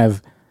also kind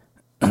of,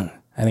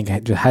 I think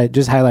it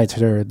just highlights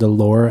the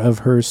lore of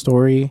her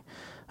story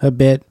a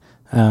bit.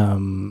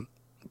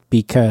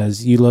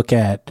 Because you look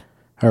at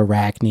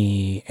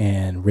Arachne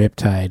and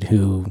Riptide,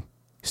 who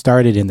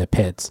started in the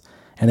pits,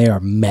 and they are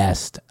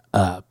messed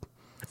up.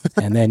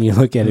 And then you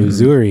look at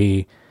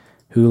Uzuri,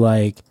 who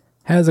like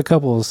has a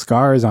couple of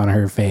scars on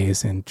her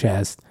face and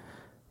chest,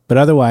 but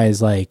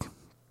otherwise like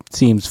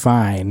seems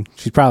fine.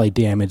 She's probably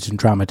damaged and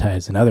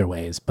traumatized in other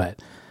ways, but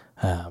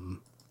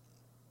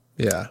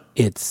she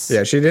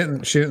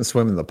didn't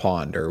swim in the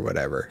pond or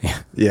whatever.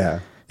 Yeah.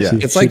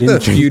 It's like the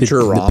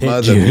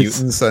Futurama, the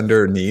mutants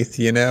underneath,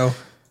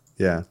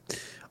 Yeah.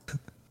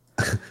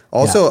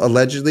 Also,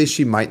 allegedly,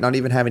 she might not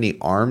even have any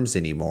arms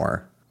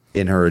anymore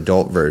in her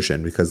adult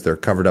version because they're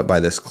covered up by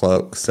this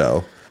cloak.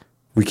 So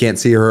we can't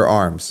see her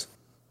arms.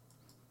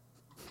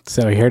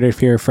 So you heard it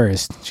here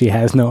first. She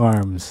has no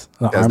arms.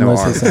 The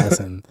armless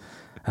assassin.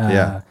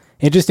 Yeah.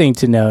 Interesting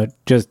to note,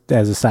 just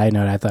as a side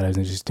note, I thought it was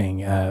interesting.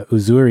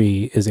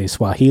 Uzuri is a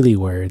Swahili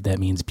word that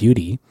means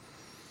beauty.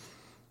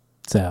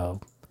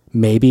 So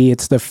maybe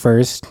it's the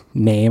first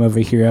name of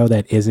a hero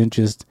that isn't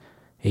just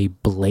a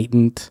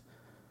blatant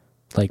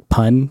like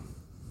pun.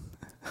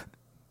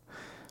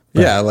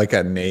 Yeah, like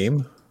a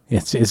name.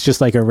 It's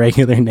just like a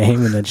regular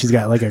name, and then she's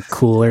got like a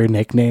cooler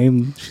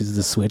nickname. She's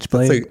the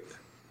Switchblade.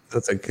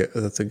 That's a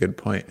good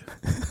point.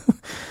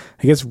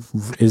 I guess,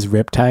 is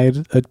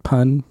Riptide a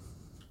pun?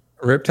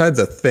 Riptide's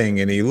a thing,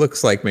 and he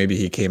looks like maybe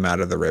he came out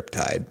of the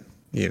Riptide.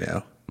 You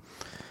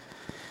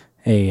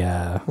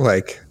know,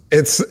 like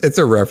it's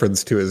a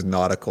reference to his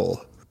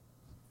nautical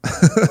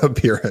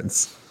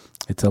appearance.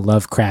 It's a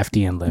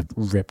Lovecraftian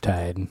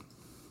Riptide.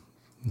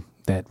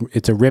 That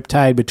it's a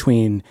riptide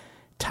between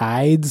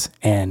tides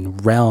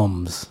and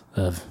realms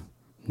of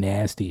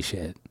nasty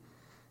shit.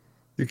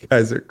 You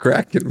guys are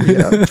cracking me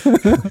up.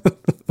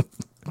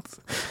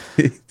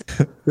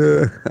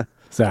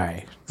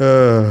 Sorry.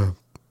 Oh,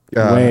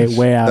 gosh.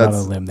 Way out on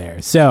a limb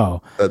there.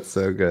 So that's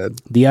so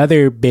good. The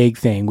other big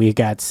thing, we've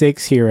got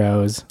 6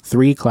 heroes,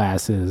 3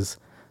 classes.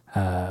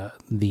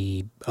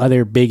 The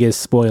other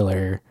biggest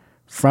spoiler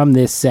from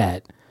this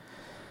set,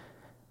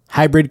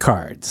 hybrid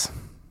cards.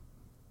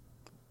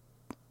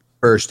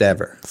 First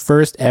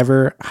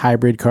ever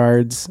hybrid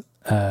cards.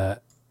 I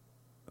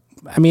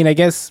mean, I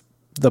guess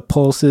the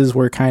pulses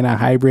were kind of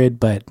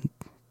hybrid, but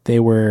they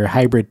were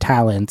hybrid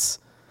talents.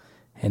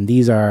 And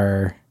these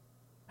are,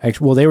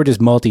 well, they were just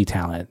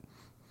multi-talent.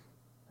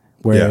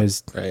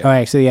 Whereas,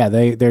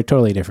 they're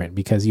totally different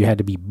because you had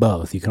to be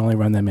both. You can only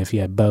run them if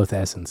you had both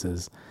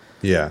essences.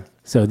 Yeah.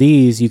 So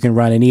these you can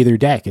run in either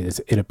deck,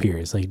 it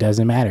appears. Like, it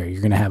doesn't matter.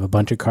 You're going to have a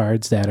bunch of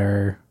cards that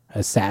are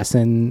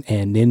assassin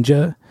and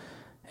ninja,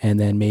 and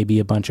then maybe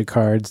a bunch of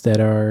cards that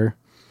are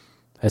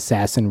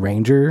assassin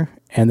ranger,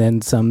 and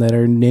then some that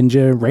are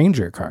ninja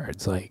ranger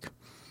cards. Like,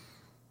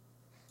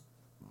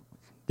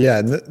 yeah,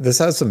 and this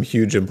has some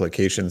huge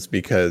implications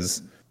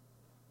because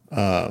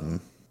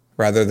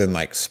rather than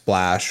like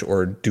splash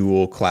or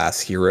dual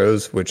class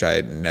heroes, which I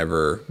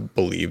never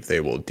believe they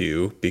will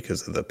do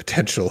because of the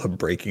potential of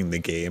breaking the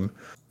game,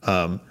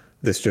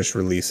 this just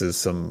releases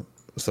some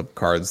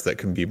cards that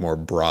can be more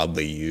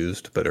broadly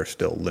used but are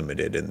still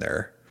limited in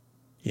their,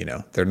 you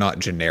know, they're not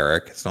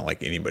generic. It's not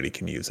like anybody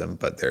can use them,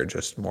 but they're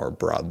just more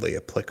broadly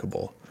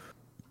applicable.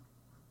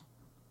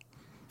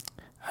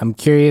 I'm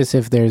curious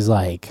if there's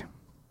like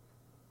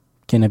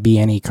going to be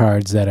any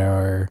cards that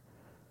are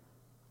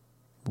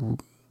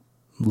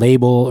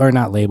labeled, or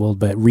not labeled,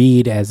 but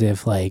read as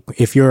if, like,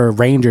 if you're a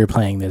ranger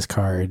playing this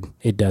card,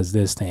 it does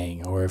this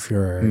thing, or if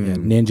you're a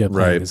ninja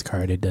playing this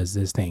card, it does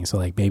this thing. So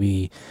like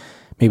maybe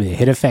the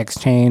hit effects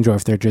change, or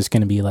if they're just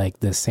going to be like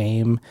the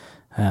same.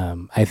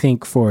 I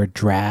think for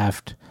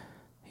draft,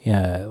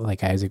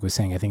 like Isaac was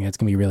saying, I think that's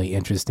going to be really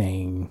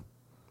interesting.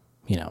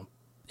 You know,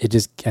 it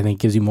just, I think,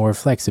 gives you more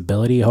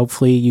flexibility.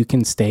 Hopefully you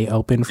can stay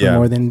open for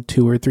more than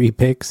 2 or 3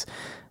 picks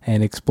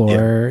and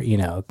explore, you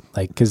know,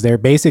 like, because they're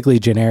basically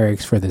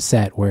generics for the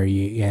set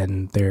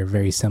and they're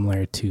very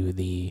similar to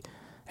the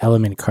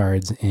element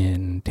cards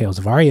in Tales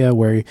of Aria,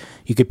 where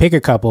you could pick a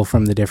couple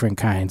from the different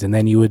kinds, and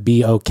then you would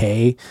be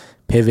okay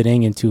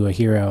pivoting into a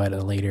hero at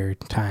a later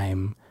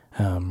time,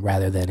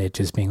 rather than it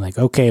just being like,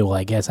 okay, well,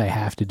 I guess I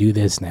have to do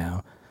this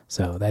now.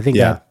 So I think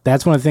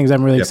that's one of the things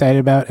I'm really excited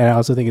about. And I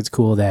also think it's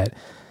cool that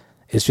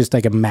it's just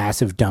like a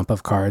massive dump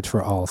of cards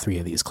for all 3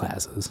 of these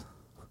classes.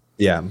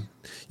 Yeah.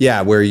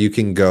 Yeah, where you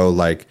can go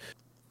like,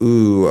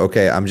 ooh,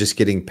 okay, I'm just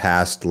getting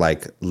past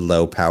like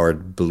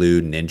low-powered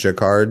blue ninja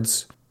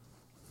cards.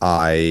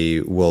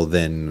 I will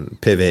then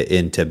pivot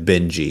into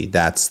Benji.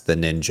 That's the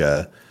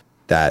ninja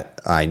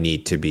that I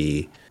need to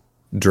be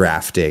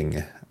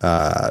drafting.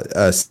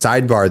 A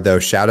sidebar, though,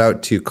 shout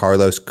out to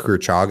Carlos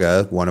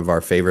Cruchaga, one of our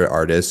favorite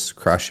artists,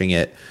 crushing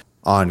it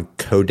on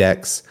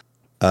Codex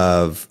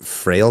of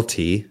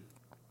Frailty,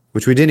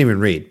 which we didn't even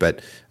read,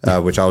 but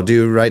which I'll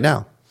do right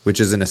now, which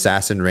is an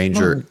Assassin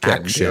Ranger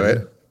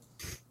action.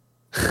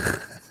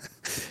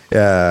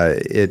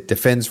 It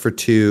defends for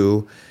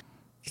 2,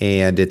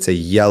 and it's a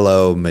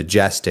yellow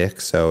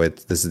majestic, so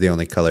this is the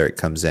only color it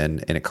comes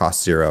in, and it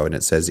costs 0, and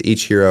it says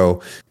each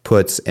hero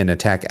puts an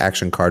attack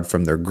action card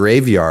from their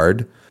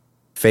graveyard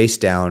face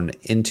down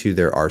into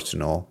their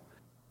arsenal.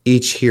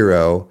 Each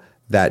hero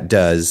that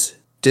does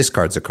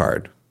discards a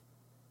card.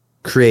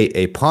 Create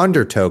a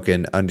ponder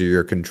token under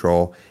your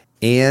control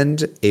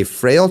and a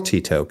frailty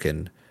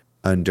token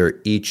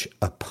under each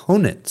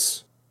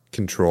opponent's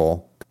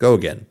control. Go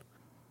again.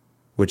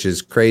 Which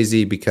is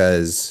crazy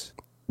because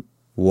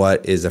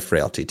what is a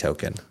frailty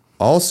token?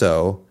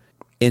 Also,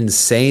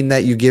 insane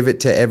that you give it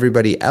to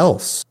everybody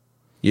else.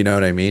 You know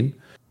what I mean?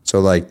 So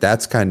like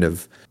that's kind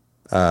of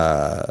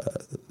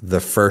the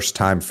first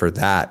time for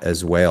that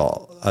as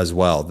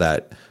well,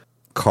 that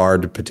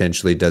card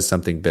potentially does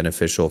something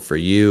beneficial for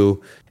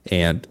you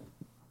and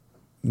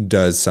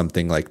does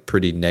something like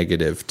pretty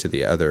negative to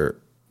the other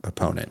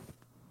opponent.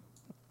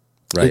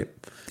 Right.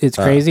 It's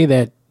crazy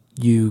that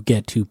you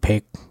get to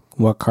pick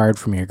what card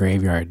from your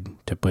graveyard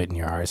to put in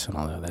your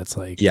arsenal, though. That's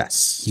like,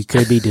 Yes. you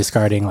could be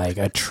discarding like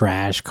a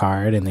trash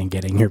card and then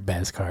getting your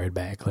best card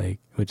back, like,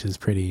 which is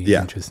pretty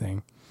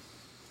interesting.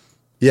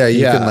 Yeah,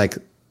 you can like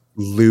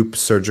loop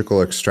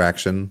surgical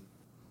extraction,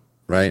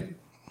 right?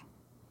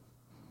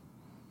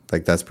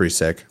 Like that's pretty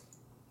sick.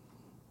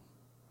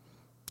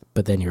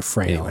 But then you're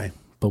frail. Anyway.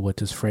 But what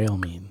does frail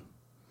mean?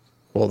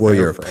 Well,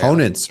 your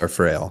opponents are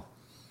frail.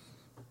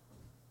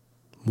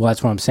 Well,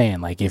 that's what I'm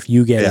saying. Like, if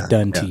you get it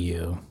done to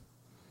you.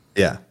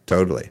 Yeah,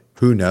 totally.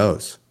 Who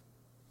knows?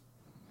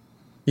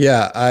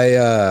 Yeah,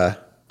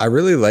 I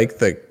really like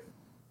the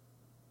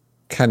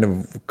kind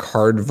of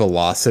card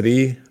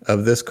velocity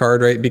of this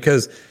card, right?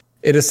 Because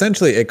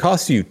it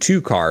costs you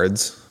 2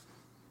 cards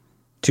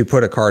to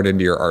put a card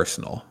into your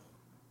arsenal,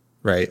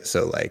 right?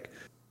 So like,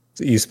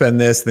 you spend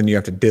this, then you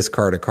have to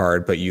discard a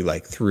card, but you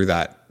like threw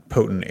that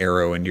potent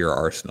arrow into your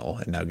arsenal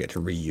and now get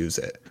to reuse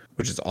it,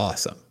 which is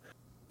awesome.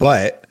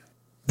 But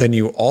then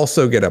you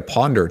also get a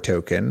ponder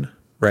token,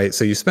 right?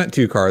 So you spent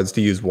 2 cards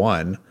to use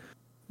 1,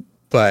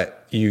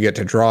 but you get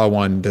to draw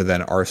 1 to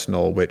then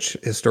arsenal, which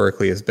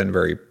historically has been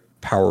very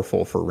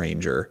powerful for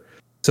ranger.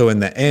 So in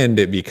the end,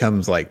 it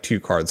becomes like 2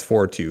 cards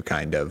for 2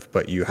 kind of,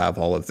 but you have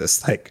all of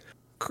this like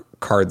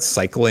card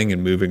cycling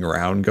and moving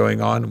around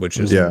going on, which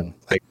is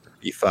like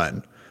pretty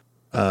fun.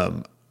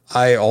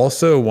 I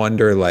also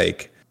wonder,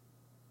 like,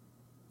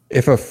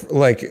 if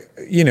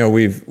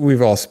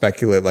we've all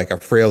speculated like a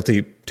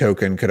frailty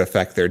token could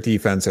affect their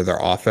defense or their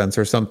offense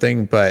or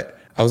something, but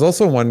I was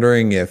also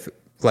wondering if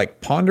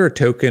like ponder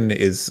token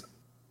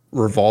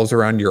revolves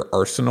around your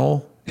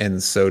arsenal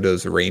and so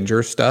does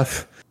ranger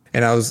stuff.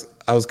 And I was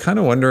kind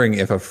of wondering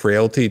if a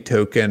frailty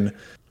token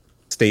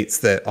states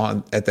that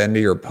at the end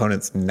of your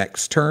opponent's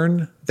next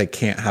turn they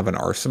can't have an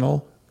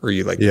arsenal, or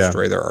you like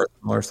destroy their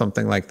arsenal or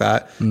something like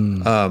that.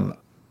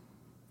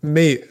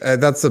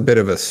 That's a bit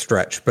of a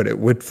stretch, but it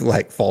would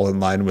like fall in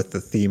line with the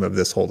theme of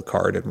this whole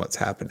card and what's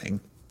happening.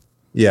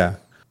 Yeah,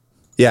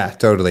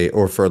 totally.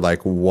 Or for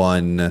like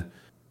 1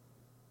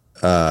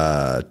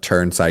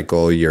 turn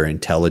cycle, your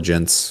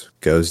intelligence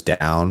goes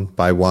down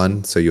by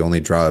 1, so you only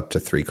draw up to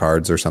 3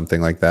 cards or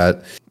something like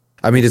that.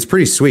 I mean, it's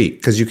pretty sweet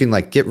because you can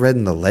like get Red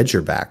in the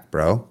Ledger back,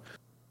 bro.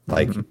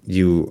 Like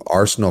you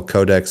Arsenal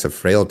Codex of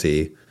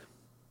Frailty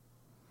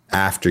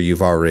after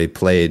you've already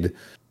played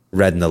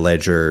Red in the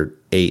Ledger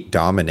 8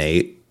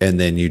 Dominate, and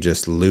then you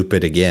just loop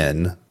it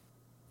again.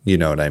 You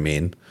know what I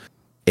mean?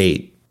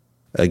 8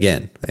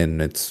 again,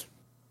 and it's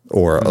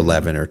or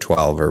 11 or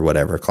 12 or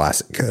whatever,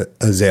 classic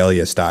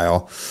Azalea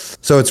style.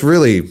 So it's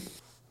really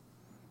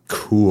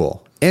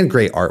cool and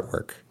great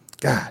artwork.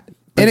 God,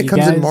 and it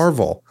comes in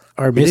Marvel.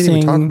 We didn't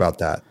even talk about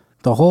that.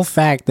 The whole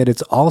fact that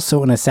it's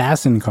also an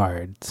assassin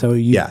card, so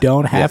you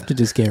don't have to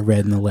just get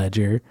Red in the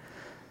Ledger.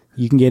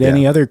 You can get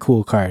any other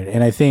cool card,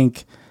 and I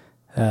think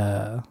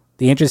the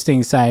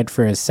interesting side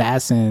for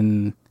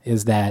assassin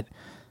is that,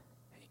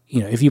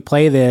 you know, if you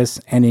play this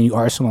and then you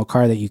arsenal a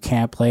card that you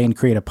can't play and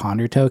create a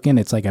ponder token,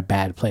 it's like a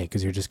bad play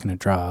because you're just going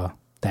to draw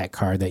that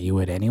card that you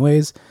would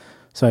anyways.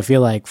 So I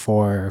feel like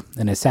for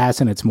an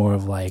assassin, it's more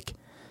of like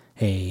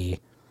a,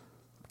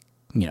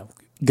 you know,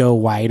 go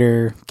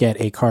wider, get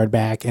a card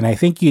back. And I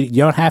think you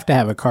don't have to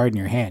have a card in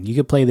your hand. You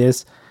could play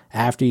this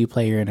after you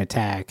play your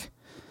attack.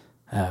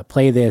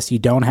 Play this. You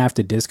don't have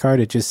to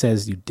discard. It just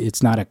says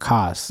it's not a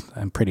cost,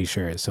 I'm pretty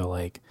sure. So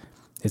like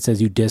it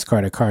says you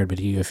discard a card, but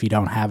if you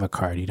don't have a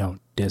card, you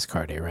don't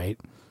discard it, right?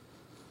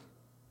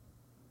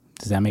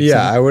 Does that make sense?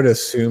 Yeah, I would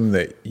assume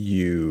that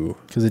you...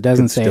 Because it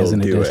doesn't say as an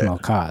additional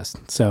cost.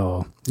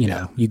 So, you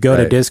know, you go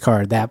to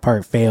discard, that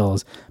part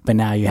fails, but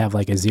now you have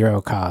like a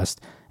 0 cost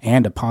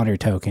and a ponder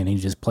token, and you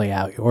just play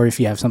out. Or if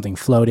you have something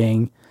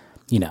floating,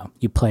 you know,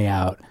 you play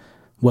out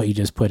what you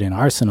just put in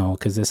arsenal,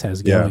 because this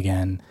has go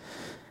again.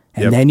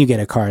 And then you get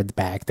a card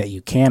back that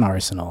you can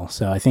arsenal.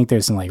 So I think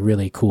there's some like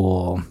really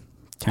cool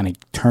kind of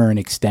turn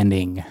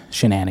extending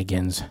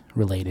shenanigans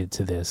related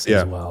to this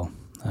as well.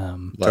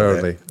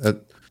 Totally.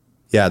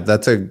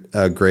 That's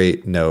a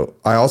great note.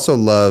 I also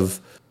love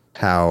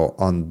how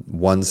on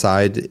one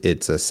side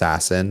it's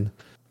assassin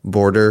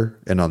border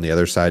and on the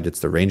other side it's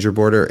the ranger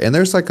border. And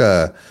there's like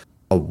a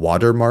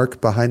watermark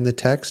behind the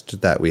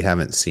text that we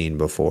haven't seen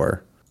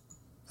before.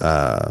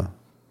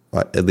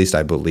 At least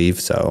I believe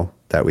so,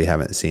 that we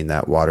haven't seen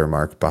that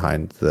watermark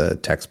behind the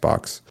text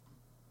box,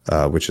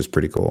 which is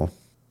pretty cool.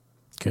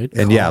 Good.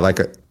 And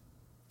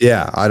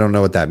I don't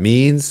know what that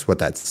means, what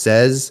that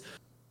says.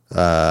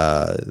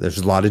 There's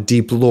a lot of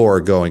deep lore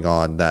going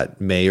on that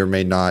may or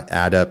may not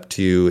add up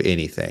to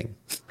anything.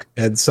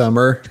 Ed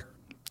Summer,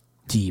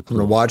 deep. I'm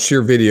gonna watch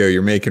your video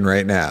you're making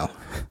right now.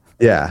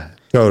 Yeah,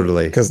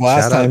 totally. Because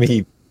last time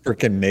he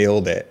freaking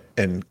nailed it,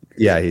 and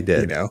he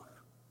did. You know,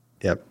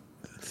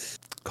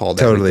 called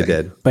totally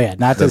everything. Did. But yeah,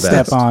 not to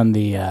step on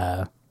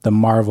the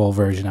Marvel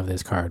version of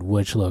this card,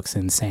 which looks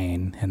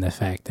insane, and the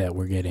fact that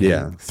we're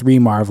getting 3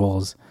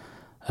 Marvels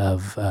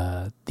of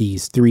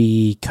these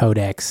 3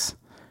 Codex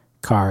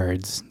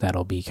cards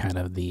that'll be kind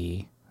of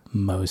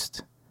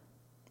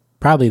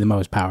probably the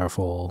most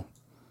powerful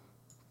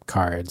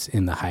cards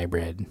in the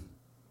hybrid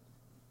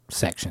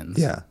sections.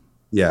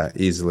 Yeah,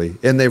 easily.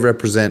 And they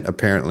represent,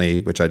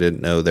 apparently, which I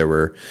didn't know, there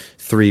were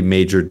 3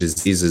 major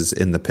diseases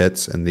in the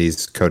pits, and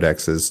these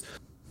codexes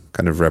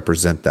kind of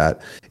represent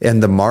that.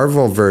 And the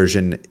Marvel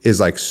version is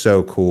like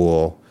so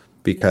cool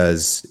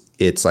because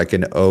it's like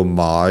an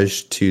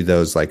homage to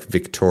those like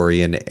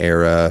Victorian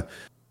era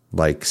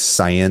like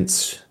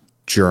science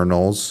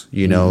journals,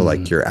 you know,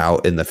 like you're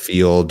out in the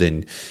field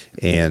and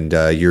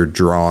you're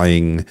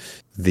drawing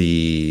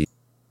the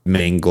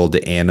mangled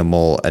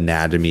animal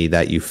anatomy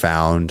that you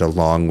found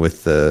along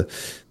with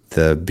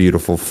the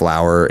beautiful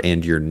flower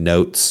and your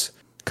notes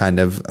kind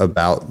of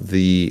about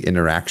the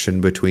interaction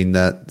between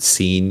that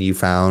scene you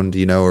found,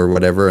 you know, or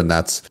whatever. And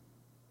that's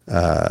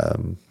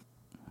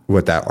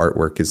what that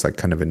artwork is like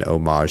kind of an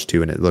homage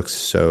to, and it looks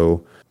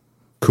so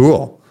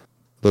cool.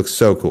 Looks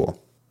so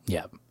cool.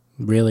 Yeah.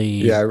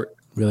 Really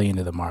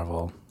into the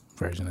Marvel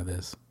version of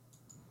this.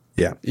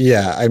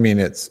 Yeah, I mean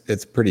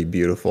it's pretty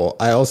beautiful.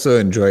 I also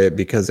enjoy it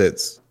because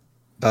it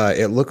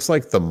looks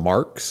like the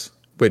marks,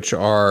 which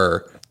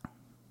are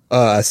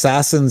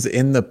assassins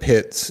in the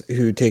pits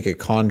who take a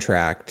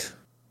contract.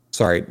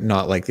 Sorry,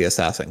 not like the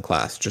assassin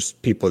class,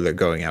 just people that are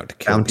going out to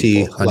kill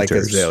Bounty people, like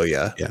hunters.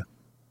 Azalea.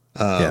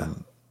 Yeah.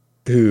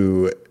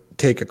 Who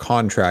take a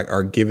contract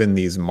are given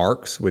these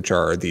marks, which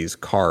are these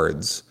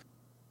cards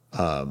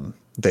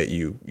that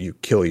you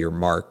kill your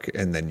mark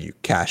and then you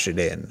cash it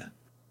in,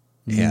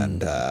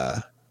 and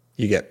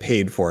you get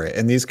paid for it.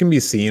 And these can be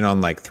seen on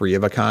like 3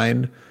 of a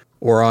Kind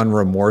or on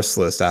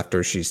Remorseless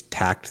after she's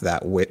tacked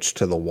that witch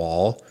to the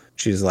wall.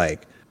 She's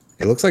like,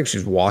 it looks like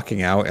she's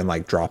walking out and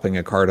like dropping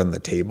a card on the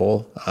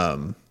table.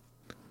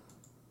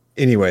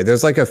 Anyway,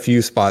 there's like a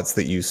few spots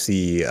that you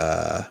see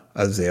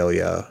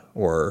Azalea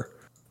or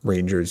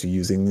Rangers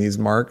using these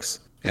marks,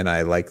 and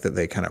I like that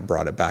they kind of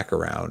brought it back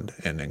around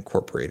and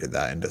incorporated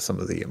that into some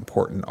of the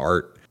important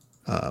art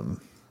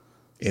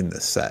in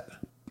the set.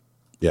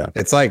 Yeah.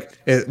 It's like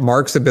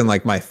marks have been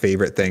like my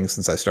favorite thing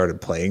since I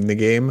started playing the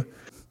game.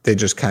 They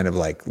just kind of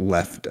like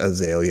left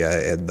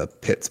Azalea and the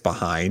pits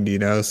behind, you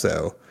know,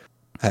 so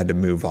I had to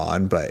move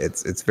on, but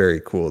it's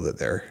very cool that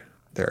they're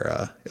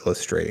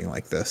illustrating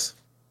like this.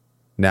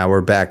 Now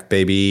we're back,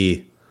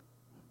 baby.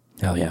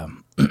 Hell yeah.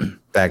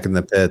 Back in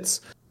the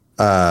pits.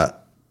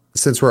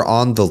 Since we're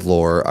on the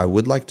lore, I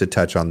would like to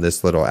touch on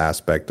this little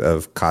aspect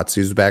of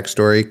Katsu's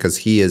backstory, because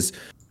he is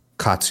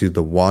Katsu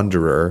the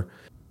Wanderer,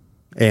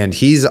 and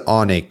he's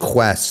on a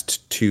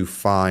quest to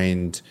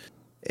find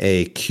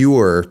a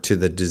cure to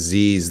the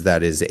disease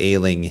that is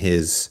ailing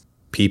his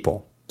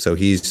people. So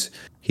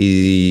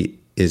he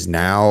is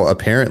now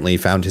apparently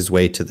found his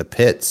way to the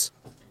pits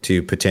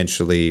to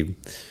potentially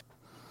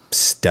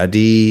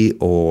study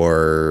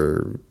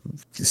or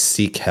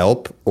seek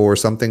help or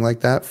something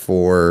like that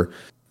for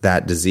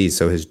that disease.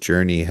 So his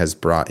journey has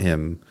brought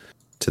him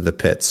to the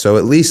pits. So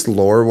at least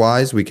lore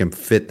wise, we can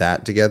fit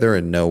that together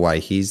and know why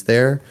he's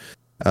there.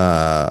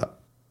 I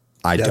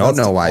don't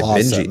know why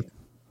awesome. Benji.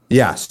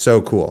 Yeah,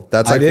 so cool.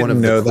 That's like one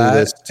of the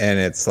coolest. That, and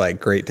it's like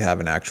great to have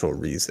an actual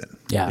reason.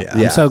 Yeah.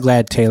 I'm so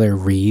glad Taylor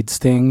reads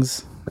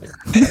things.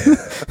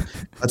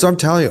 That's what I'm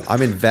telling you.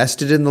 I'm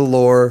invested in the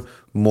lore.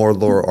 More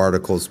lore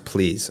articles,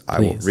 please.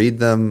 I will read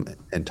them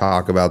and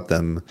talk about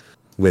them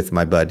with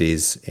my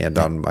buddies and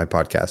on my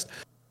podcast.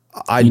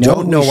 I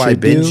don't know why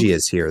Benji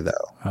is here, though.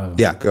 Oh.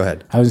 Yeah, go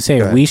ahead. I was going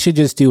to say, we should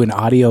just do an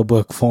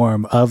audiobook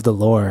form of the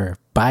lore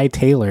by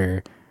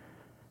Taylor,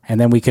 and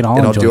then we can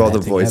all enjoy do all the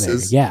together.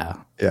 voices. Yeah,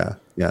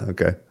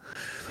 okay.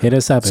 Hit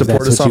us up.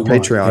 Support us on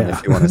Patreon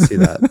if you want to see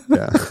that.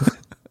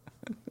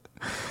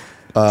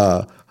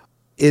 Yeah.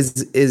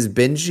 Is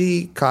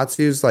Benji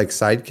Katsu's like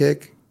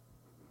sidekick?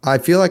 I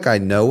feel like I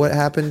know what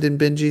happened in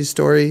Benji's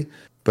story,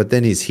 but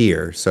then he's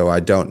here, so I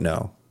don't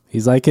know.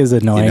 He's like his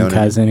annoying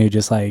cousin who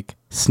just like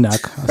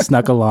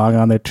snuck along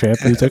on the trip.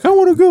 And he's like, I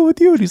want to go with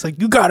you. And he's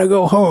like, you got to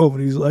go home.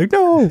 And he's like,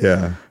 no.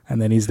 Yeah.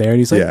 And then he's there and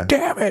he's like,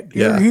 damn it.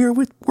 You're here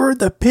we're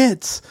the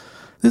pits.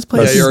 This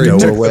place is you already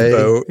took the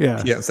boat. Yeah.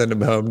 You can't send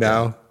him home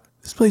now.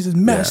 This place is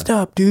messed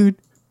up, dude.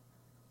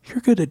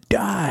 You're going to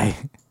die.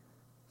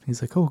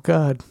 He's like, oh,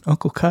 God,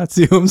 Uncle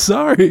Katsu, I'm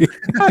sorry.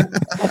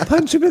 I'll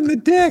punch him in the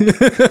dick.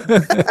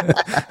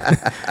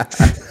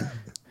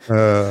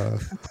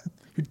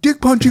 Your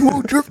dick punching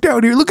won't work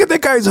down here. Look at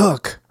that guy's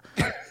hook.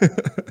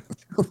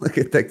 Look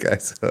at that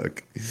guy's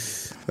hook.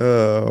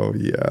 Oh,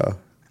 yeah.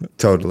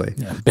 Totally.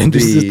 Yeah,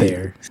 Benji's is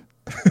there.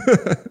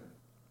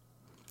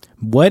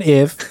 What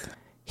if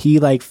he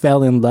like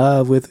fell in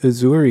love with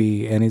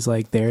Uzuri and he's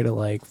like there to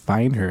like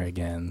find her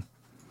again?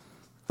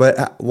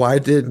 But why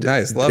did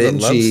love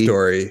love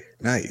story?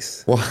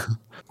 Nice.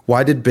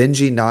 Why did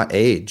Benji not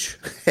age?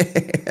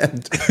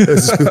 And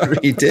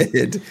Uzuri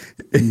did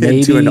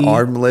into an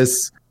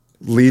armless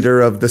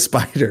leader of the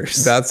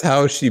spiders. That's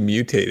how she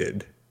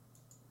mutated.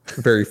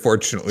 Very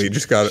fortunately,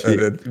 just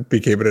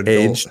became an adult.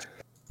 Aged.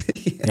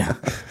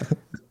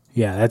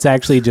 Yeah, that's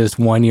actually just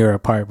 1 year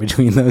apart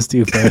between those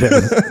two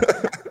photos.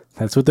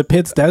 That's what the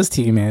pits does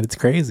to you, man. It's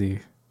crazy.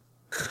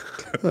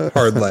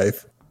 Hard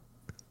life.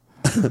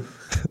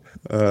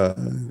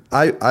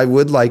 I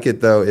would like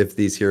it though if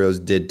these heroes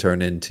did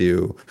turn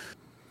into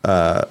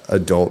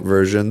adult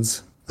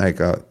versions. Like,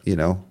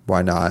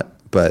 why not?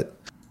 But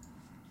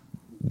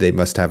they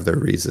must have their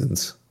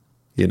reasons.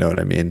 You know what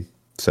I mean?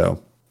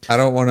 So I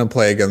don't want to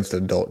play against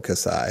adult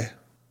Kasai.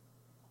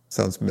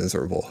 Sounds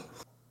miserable.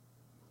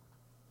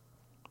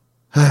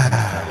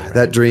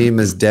 That dream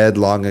is dead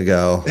long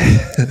ago.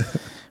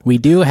 We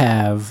do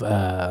have,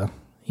 on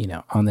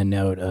the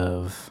note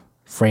of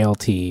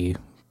frailty,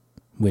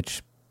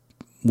 which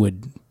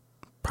would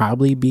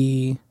probably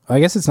be, I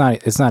guess it's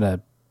not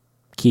a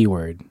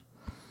keyword.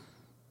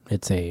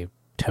 It's a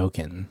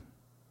token.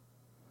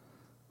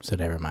 So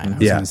never mind. I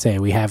was going to say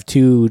we have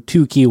two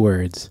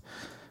keywords,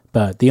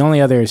 but the only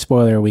other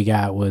spoiler we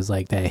got was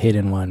like that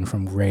hidden one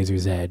from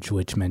Razor's Edge,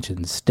 which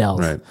mentions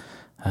stealth. Right.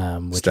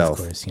 Which Stealth.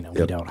 of course,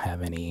 we don't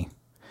have any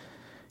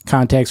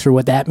context for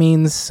what that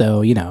means.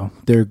 So,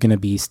 they're going to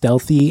be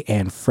stealthy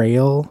and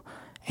frail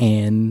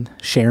and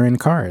sharing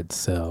cards.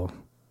 So,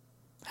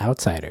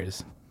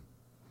 outsiders.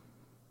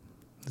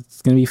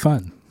 It's going to be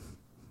fun.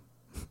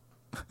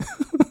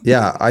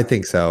 Yeah, I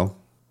think so.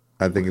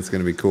 I think it's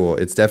going to be cool.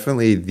 It's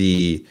definitely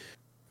the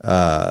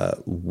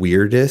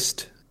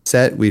weirdest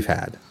set we've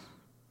had.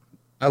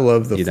 I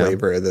love the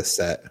flavor of this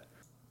set.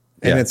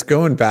 And it's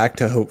going back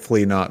to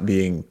hopefully not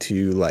being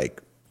too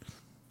like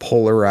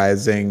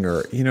polarizing,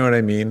 or you know what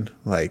I mean?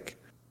 Like,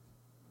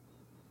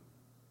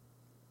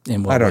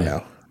 I don't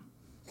know.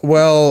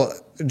 Well,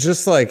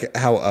 just like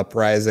how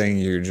Uprising,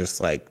 you're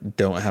just like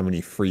don't have any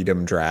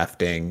freedom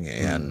drafting,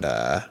 and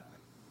I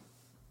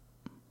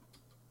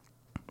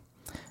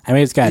mean,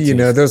 it's got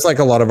there's like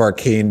a lot of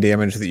arcane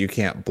damage that you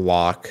can't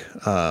block.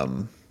 I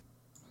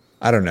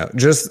don't know.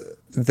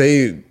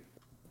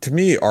 To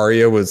me,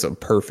 Arya was a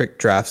perfect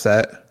draft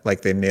set.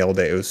 Like they nailed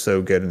it. It was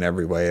so good in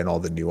every way and all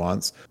the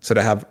nuance. So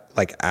to have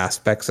like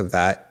aspects of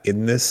that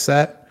in this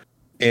set,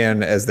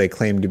 and as they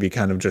claim to be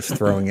kind of just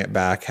throwing it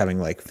back, having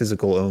like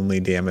physical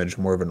only damage,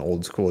 more of an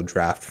old school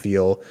draft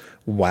feel,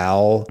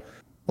 while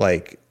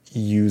like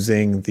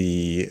using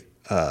the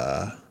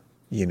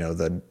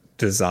the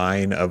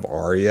design of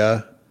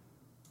Arya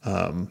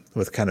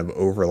with kind of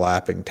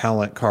overlapping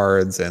talent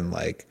cards and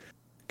like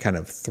kind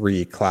of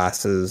three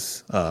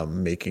classes,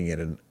 making it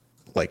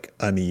like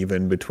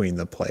uneven between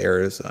the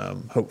players.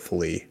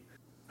 Hopefully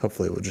it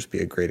will just be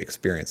a great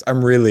experience.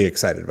 I'm really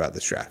excited about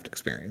this draft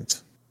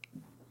experience.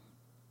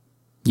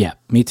 Yeah,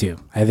 me too.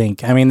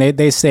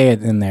 They say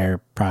it in their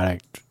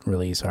product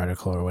release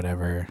article or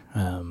whatever,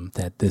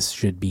 that this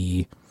should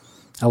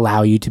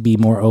allow you to be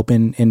more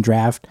open in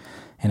draft.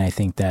 And I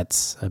think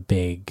that's a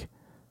big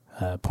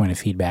point of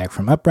feedback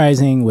from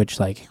Uprising, which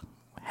like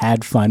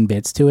had fun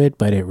bits to it,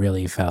 but it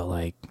really felt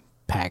like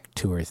pack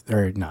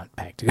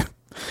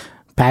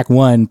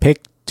one,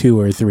 pick 2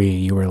 or 3.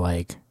 You were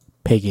like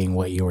picking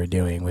what you were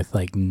doing with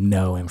like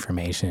no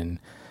information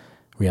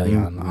really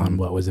on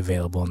what was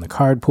available in the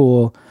card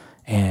pool,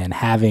 and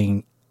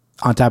having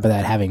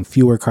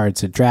fewer cards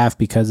to draft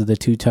because of the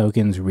 2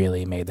 tokens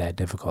really made that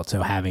difficult.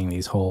 So having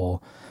these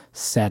whole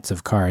sets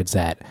of cards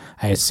that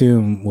I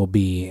assume will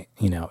be,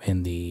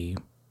 in the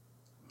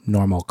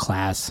normal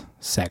class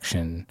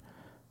section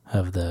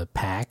of the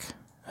pack,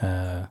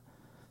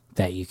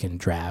 that you can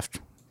draft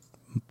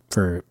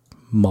for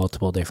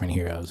multiple different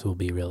heroes will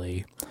be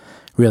really,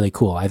 really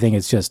cool. I think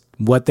it's just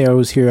what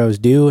those heroes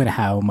do and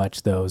how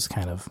much those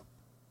kind of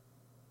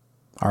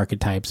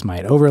archetypes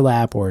might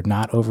overlap or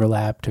not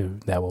overlap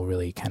that will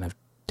really kind of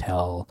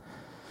tell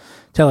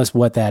us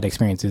what that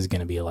experience is going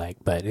to be like.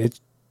 But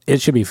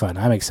it should be fun.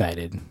 I'm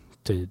excited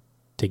to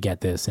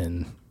get this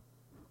in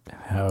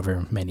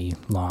however many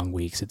long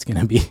weeks it's going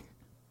to be.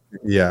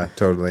 Yeah,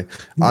 totally.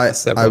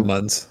 Several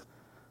months.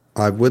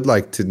 I would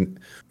like to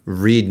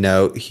read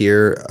note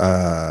here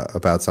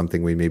about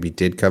something we maybe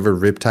did cover.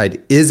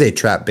 Riptide is a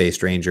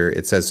trap-based ranger.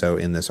 It says so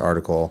in this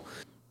article.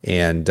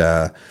 And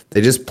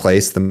they just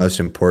place the most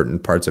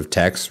important parts of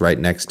text right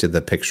next to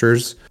the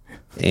pictures.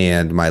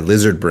 And my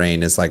lizard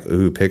brain is like,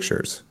 ooh,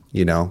 pictures,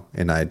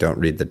 and I don't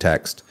read the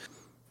text.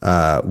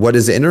 What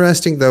is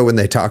interesting, though, when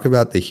they talk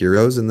about the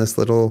heroes in this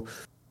little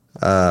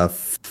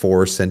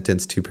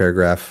 4-sentence,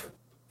 2-paragraph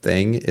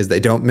thing, is they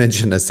don't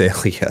mention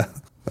Azalea.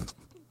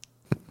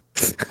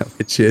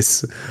 Which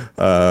is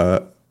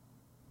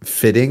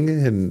fitting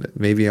and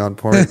maybe on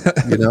point,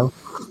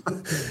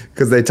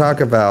 because they talk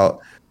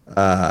about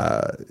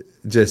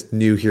just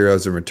new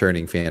heroes and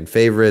returning fan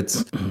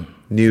favorites.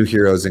 New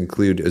heroes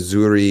include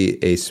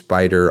Uzuri, a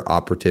spider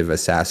operative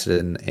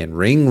assassin and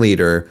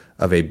ringleader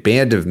of a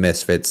band of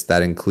misfits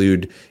that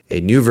include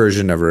a new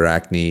version of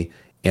Arachne,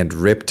 and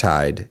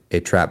Riptide, a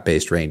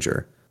trap-based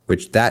ranger,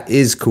 which that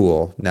is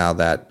cool now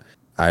that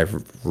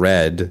I've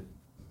read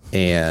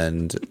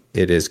and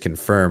it is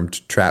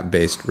confirmed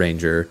trap-based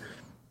ranger.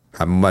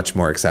 I'm much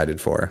more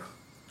excited for.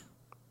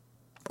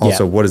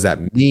 Also, what does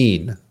that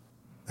mean?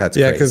 That's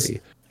crazy. Because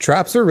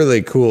traps are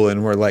really cool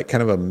and we're like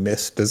kind of a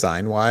miss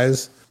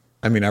design-wise.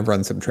 I mean, I've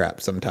run some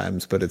traps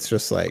sometimes, but it's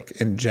just like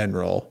in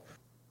general,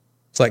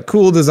 it's like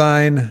cool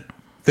design,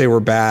 they were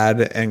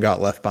bad and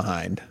got left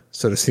behind.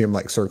 So to see them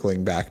like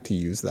circling back to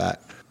use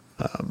that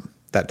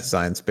that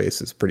design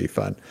space is pretty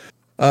fun.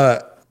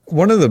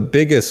 One of the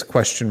biggest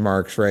question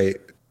marks, right,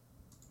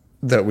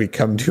 that we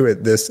come to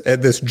at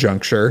this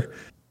juncture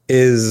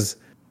is,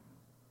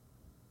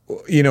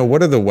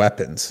 what are the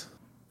weapons,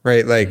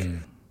 right? Like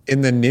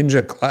in the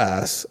ninja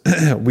class,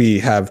 we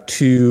have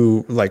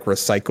 2 like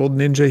recycled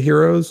ninja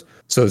heroes.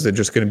 So is it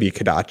just going to be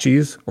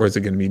Kodachis, or is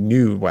it going to be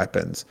new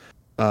weapons?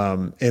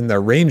 In the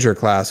ranger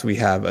class, we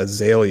have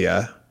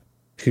Azalea,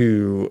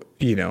 who,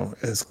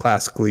 has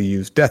classically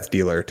used Death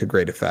Dealer to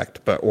great effect,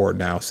 or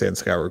now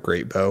Sandscour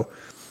Great Bow.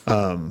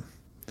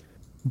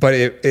 But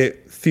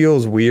it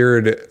feels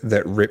weird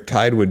that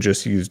Riptide would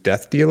just use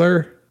Death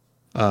Dealer.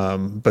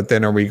 But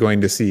then are we going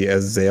to see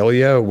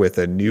Azalea with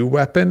a new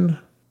weapon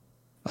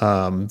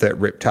that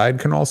Riptide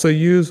can also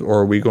use? Or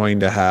are we going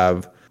to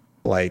have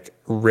like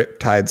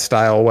Riptide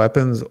style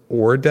weapons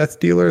or Death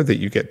Dealer that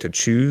you get to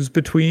choose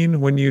between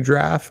when you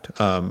draft?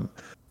 I'm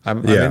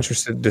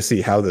interested to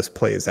see how this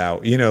plays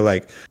out,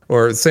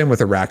 or same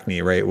with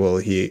Arachne, right?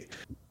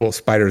 Will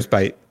Spider's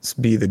Bite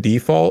be the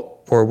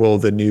default, or will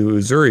the new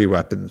Uzuri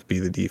weapons be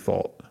the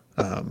default?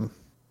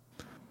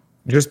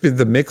 Just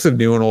the mix of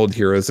new and old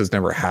heroes has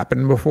never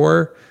happened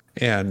before.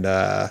 And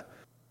I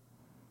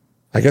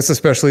guess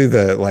especially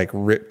the like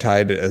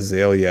Riptide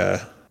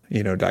Azalea,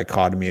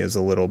 dichotomy is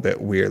a little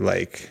bit weird.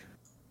 Like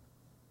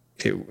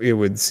it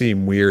would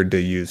seem weird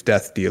to use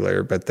Death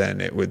Dealer, but then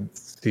it would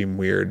seem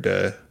weird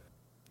to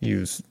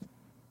use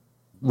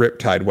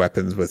Riptide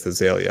weapons with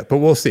Azalea. But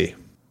we'll see.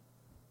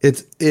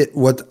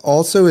 What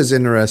also is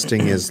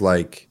interesting is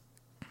like,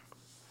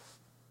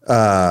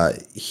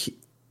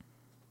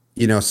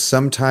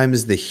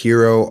 sometimes the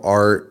hero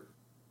art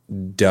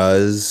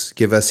does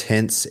give us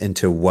hints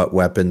into what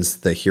weapons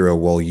the hero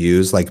will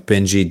use. Like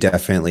Benji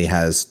definitely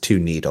has 2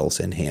 needles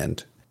in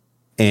hand.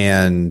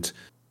 And,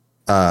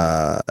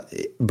 but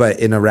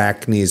in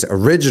Arachne's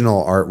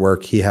original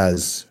artwork, he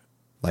has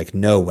like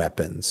no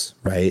weapons,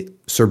 right?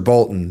 Sir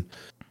Bolton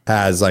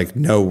has like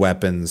no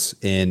weapons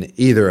in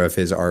either of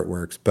his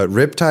artworks, but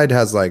Riptide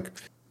has like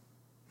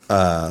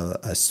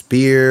a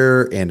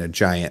spear and a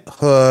giant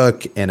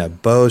hook and a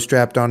bow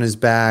strapped on his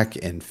back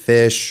and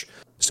fish.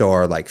 So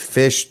are like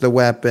fish the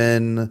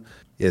weapon?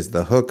 Is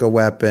the hook a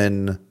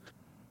weapon?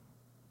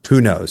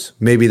 Who knows?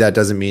 Maybe that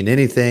doesn't mean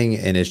anything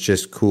and it's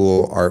just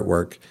cool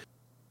artwork.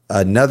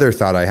 Another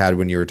thought I had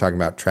when you were talking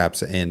about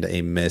traps and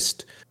a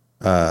mist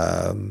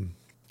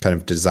kind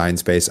of design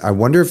space, I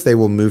wonder if they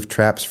will move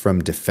traps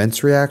from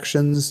defense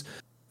reactions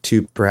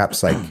to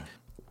perhaps like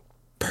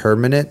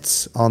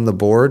permanents on the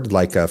board,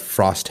 like a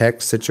Frost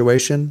Hex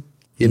situation,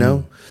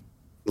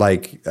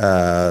 like,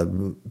 I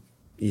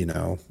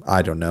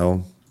don't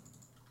know,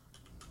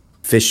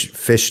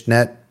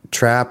 fishnet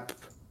trap.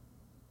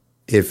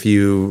 If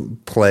you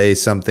play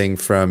something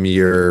from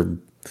your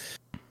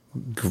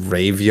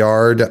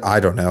graveyard,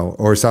 I don't know,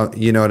 or some,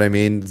 you know what I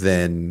mean?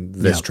 Then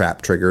this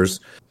trap triggers.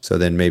 So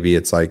then maybe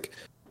it's like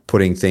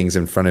putting things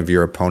in front of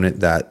your opponent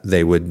that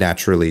they would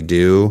naturally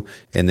do.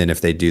 And then if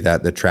they do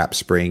that, the trap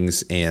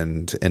springs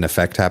and an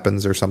effect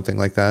happens or something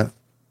like that.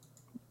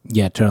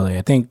 Yeah, totally.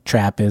 I think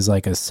trap is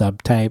like a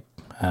subtype.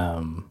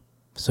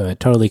 So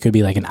it totally could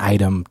be like an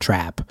item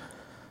trap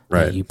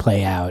that you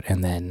play out,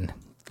 and then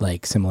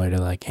like similar to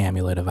like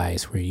Amulet of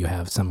Ice, where you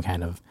have some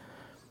kind of,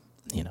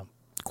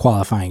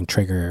 qualifying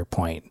trigger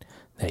point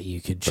that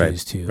you could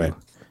choose to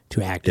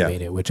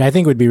activate it, which I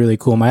think would be really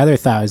cool. My other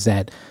thought is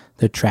that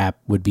the trap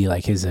would be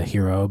like his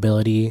hero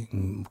ability,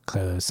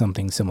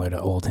 something similar to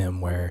Oldhim,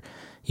 where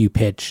you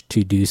pitch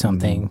to do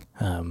something,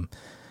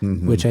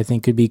 which I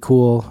think could be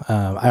cool.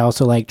 I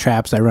also like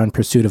traps. I run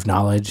Pursuit of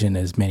Knowledge in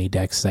as many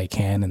decks as I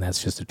can, and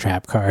that's just a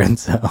trap card.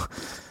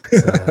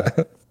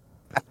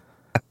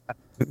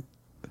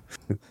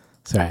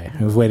 Sorry,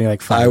 I was waiting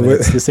like 5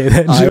 minutes to say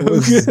that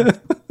joke.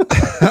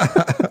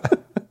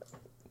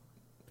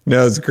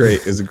 No, it's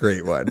great. It's a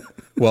great one.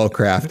 Well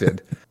crafted.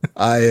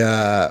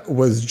 I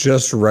was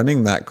just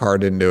running that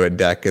card into a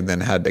deck and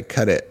then had to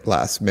cut it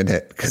last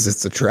minute because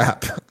it's a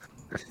trap.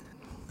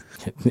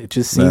 It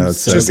just seems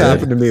so just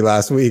happened to me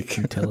last week.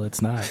 Until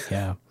it's not,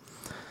 yeah.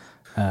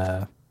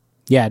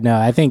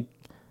 I think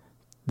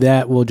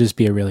that will just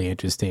be a really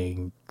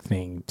interesting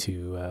thing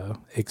to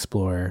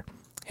explore.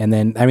 And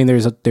then, I mean,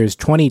 there's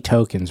 20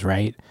 tokens,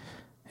 right?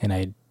 And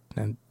I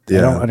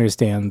don't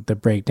understand the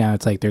breakdown.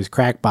 It's like there's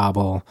Crack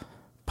Bobble,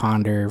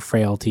 Ponder,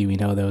 Frailty. We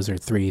know those are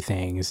 3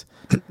 things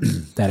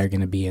that are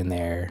going to be in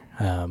there.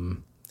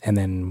 And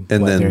then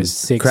there's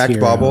 6 Cracked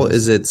heroes. Bobble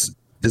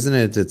isn't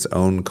it its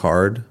own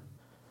card,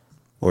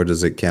 or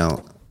does it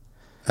count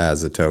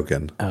as a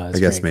token? I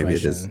guess maybe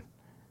it is.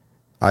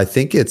 I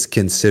think it's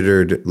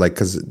considered like,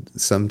 because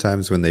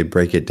sometimes when they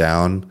break it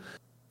down,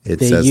 it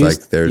says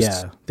like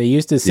there's they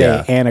used to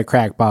say and a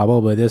Crack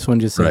Bobble, but this one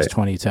just says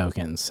 20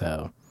 tokens.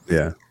 So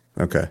yeah,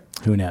 okay.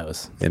 Who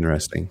knows?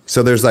 Interesting.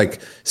 So there's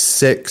like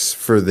 6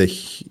 for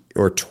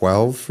or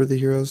 12 for the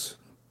heroes.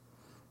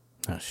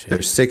 Oh shit!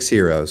 There's 6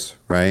 heroes,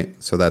 right?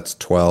 So that's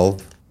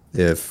 12.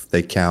 if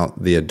they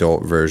count the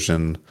adult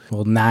version.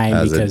 Well,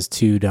 9 because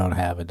 2 don't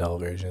have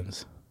adult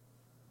versions.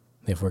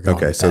 If we're going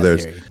Okay, with so that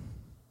there's theory.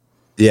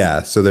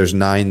 Yeah, so there's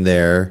 9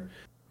 there,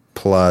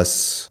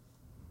 plus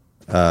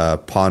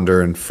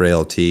Ponder and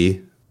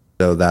Frailty,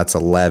 so that's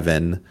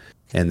 11,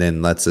 and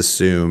then let's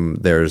assume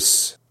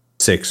there's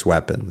 6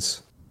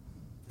 weapons,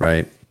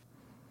 right?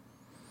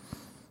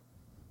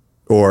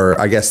 Or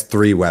I guess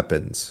 3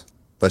 weapons.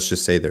 Let's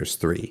just say there's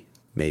 3,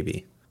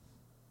 maybe.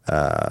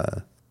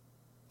 So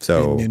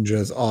And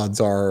Ninja's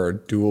odds are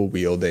dual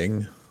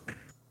wielding,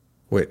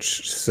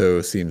 which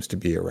so seems to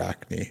be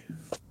Arachne.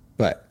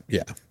 But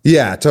yeah.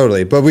 yeah,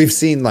 totally. But we've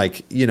seen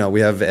we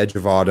have Edge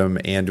of Autumn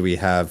and we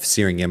have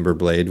Searing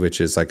Emberblade,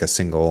 which is like a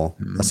single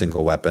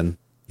weapon,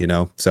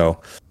 So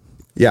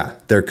yeah,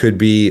 there could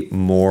be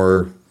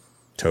more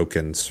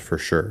tokens for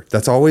sure.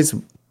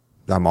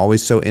 I'm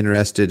always so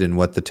interested in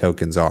what the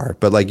tokens are.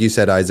 But like you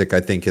said, Isaac, I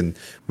think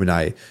when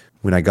I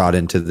got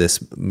into this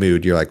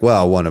mood, you're like,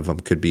 well, one of them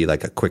could be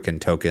like a quicken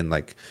token,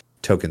 like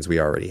tokens we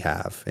already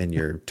have, and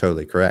you're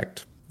totally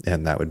correct.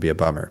 And that would be a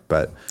bummer,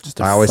 but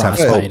I always have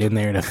hope in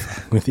there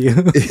with you.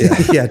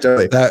 yeah,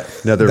 totally. That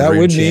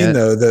would mean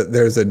though that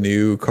there's a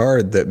new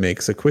card that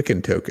makes a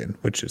quicken token,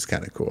 which is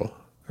kind of cool.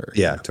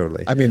 Yeah,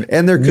 totally. I mean,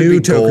 and there could new be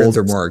tokens gold.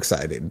 are more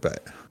exciting,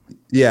 but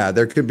yeah,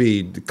 there could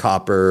be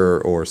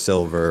copper or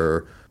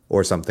silver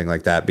or something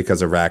like that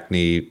because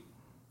Arachne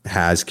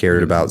has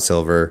cared about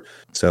silver,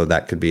 so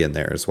that could be in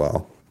there as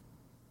well.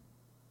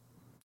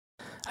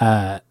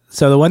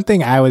 So the one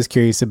thing I was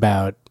curious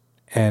about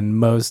and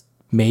most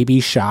maybe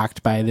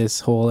shocked by this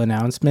whole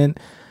announcement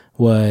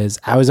was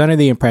I was under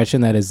the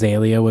impression that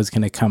Azalea was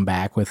going to come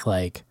back with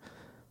like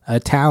a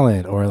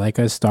talent or like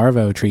a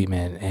Starvo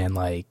treatment, and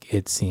like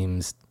it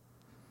seems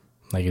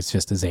like it's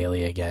just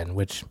Azalea again,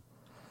 which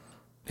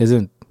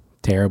isn't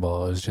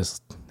terrible. It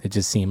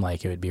just seemed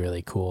like it would be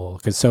really cool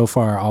because so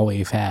far all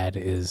we've had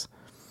is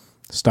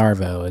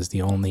Starvo as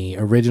the only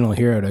original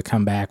hero to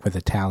come back with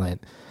a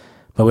talent,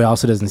 but we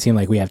also doesn't seem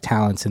like we have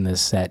talents in this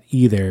set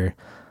either,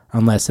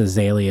 unless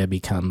Azalea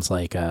becomes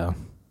like an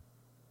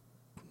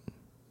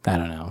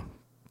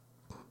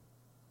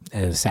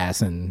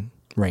assassin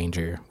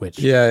ranger, which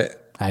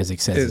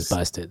Isaac says is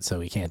busted, so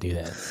we can't do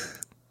that.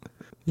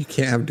 You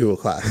can't have dual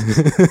class.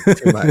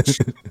 Too much.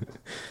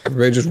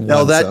 Everybody just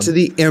Tell that to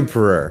the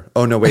Emperor.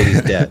 Oh no, wait,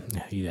 he's dead.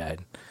 Yeah, he died.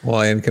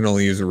 Well, and can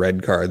only use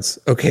red cards.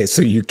 Okay,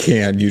 so you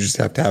just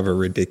have to have a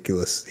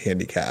ridiculous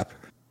handicap.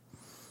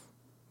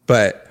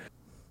 But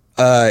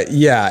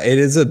it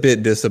is a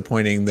bit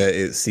disappointing that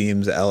it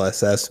seems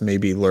LSS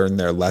maybe learned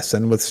their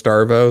lesson with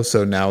Starvo,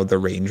 so now the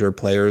Ranger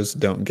players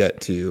don't get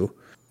to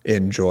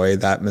enjoy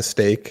that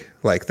mistake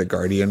like the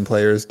Guardian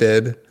players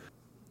did.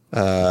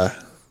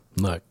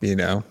 Look,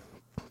 a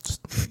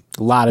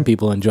lot of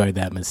people enjoyed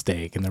that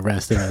mistake, and the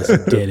rest of us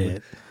did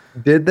it.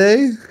 Did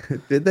they?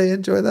 Did they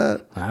enjoy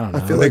that? I don't know.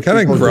 I feel they like kind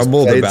of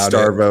grumbled about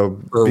Starvo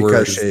it, or were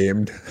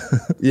ashamed.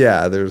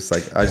 Yeah, there's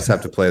like, I just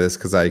have to play this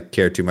because I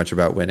care too much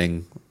about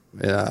winning.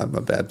 Yeah, I'm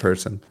a bad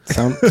person.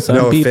 Some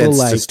no people offense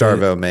liked to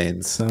Starvo it.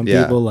 mains. Some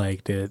people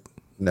liked it.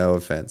 No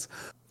offense.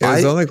 It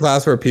was the only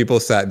class where people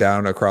sat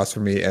down across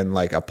from me and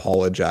like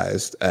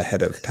apologized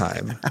ahead of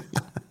time.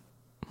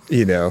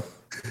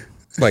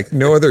 Like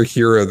no other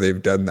hero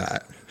they've done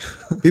that.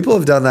 People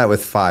have done that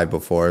with 5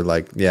 before.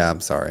 Like, yeah,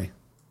 I'm sorry.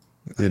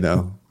 I've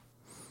done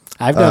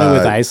it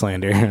with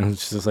Icelander. I'm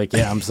just like,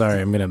 yeah, I'm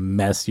sorry. I'm gonna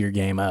mess your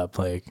game up,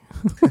 like,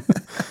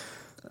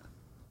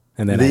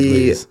 and then I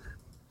lose.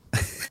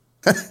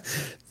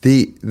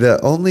 The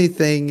only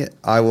thing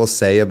I will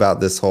say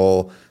about this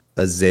whole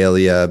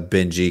Azalea,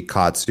 Benji,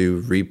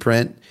 Katsu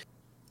reprint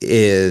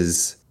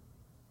is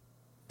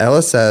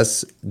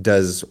LSS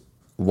does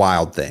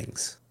wild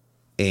things,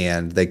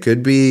 and they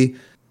could be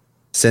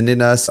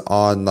sending us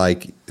on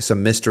like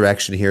some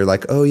misdirection here,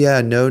 like, oh yeah,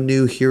 no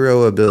new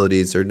hero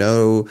abilities or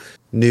no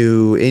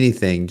new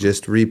anything,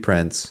 just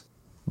reprints,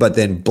 but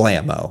then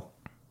blammo,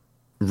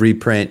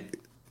 reprint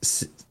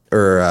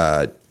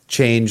or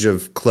change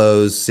of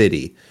clothes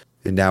city,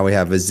 and now we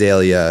have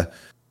Azalea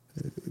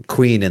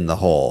queen in the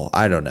hole.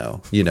 I don't know,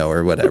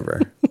 or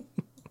whatever.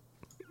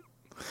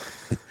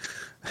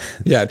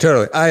 Yeah,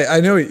 totally. I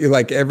know,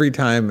 like, every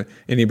time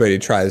anybody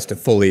tries to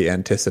fully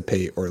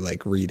anticipate or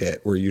like read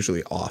it, we're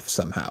usually off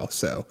somehow.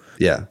 So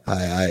yeah,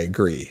 I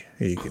agree.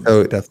 You can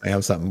definitely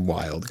have something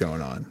wild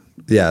going on.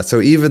 Yeah, so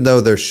even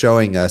though they're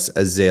showing us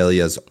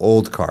Azalea's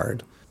old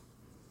card,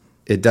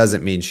 it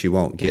doesn't mean she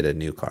won't get a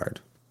new card,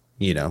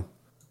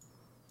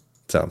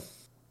 So,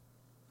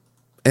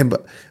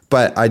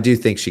 but I do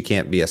think she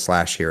can't be a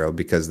slash hero,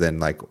 because then,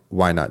 like,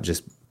 why not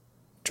just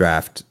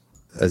draft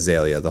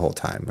Azalea the whole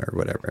time or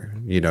whatever?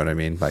 You know what I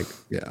mean? Like,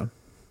 yeah,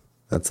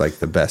 that's like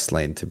the best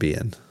lane to be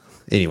in.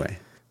 Anyway,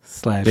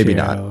 slash maybe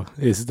hero not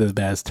is the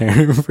best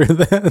term for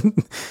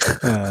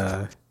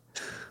that.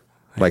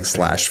 Like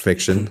slash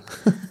fiction.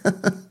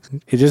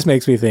 It just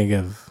makes me think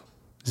of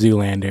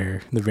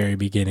Zoolander, the very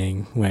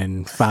beginning,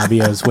 when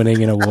Fabio's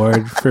winning an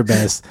award for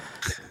best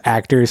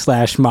actor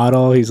 /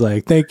 model. He's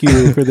like, thank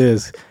you for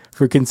this,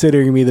 for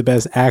considering me the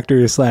best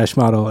actor /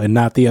 model and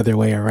not the other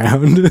way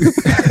around.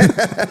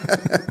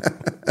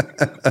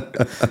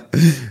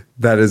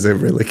 That is a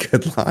really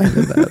good line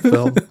in that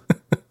film.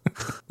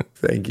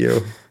 Thank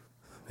you.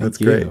 That's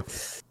great.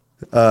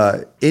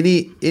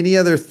 Any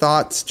other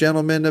thoughts,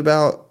 gentlemen,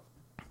 about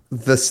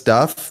the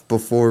stuff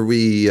before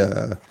we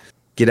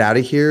get out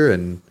of here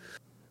and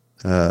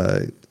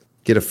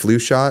get a flu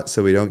shot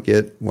so we don't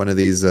get one of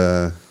these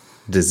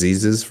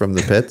diseases from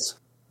the pits?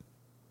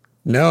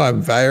 No,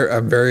 I'm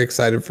very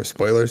excited for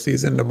spoiler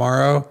season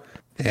tomorrow,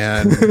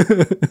 and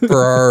for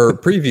our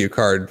preview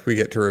card we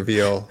get to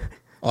reveal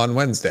on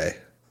Wednesday.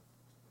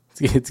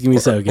 It's gonna be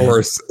so good.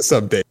 Or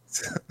some days.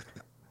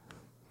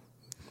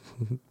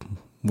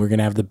 We're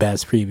gonna have the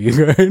best preview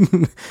card.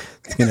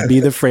 It's gonna be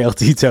the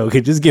frailty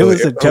token. Just give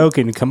us a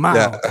token. Come on.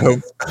 Yeah,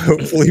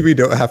 hopefully we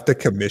don't have to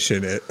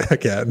commission it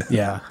again.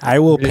 Yeah, I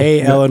will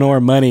pay Eleanor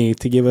money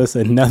to give us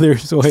another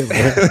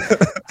spoiler.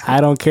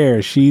 I don't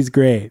care. She's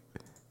great.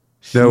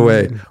 No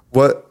way.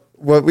 What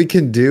we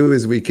can do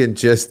is we can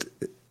just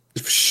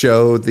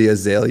show the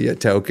Azalea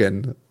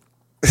token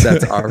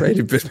that's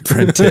already been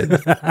printed.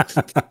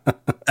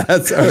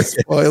 That's our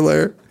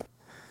spoiler.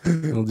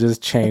 We'll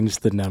just change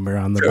the number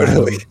on the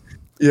Totally. bottom.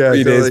 Yeah,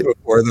 3 days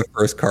before the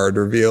first card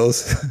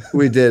reveals.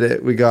 We did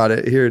it. We got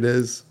it. Here it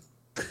is.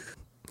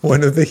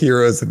 One of the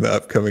heroes in the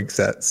upcoming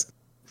sets.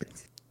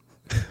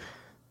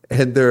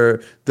 And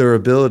their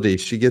ability,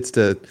 she gets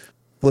to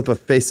flip a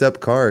face-up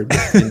card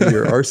into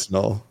your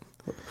arsenal.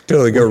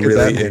 Totally go What could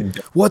really that in.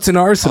 What's an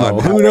arsenal?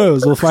 Who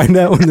knows? We'll find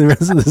out when the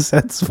rest of the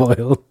set's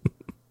spoiled.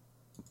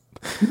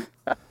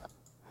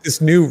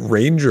 This new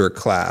ranger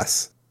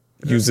class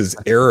uses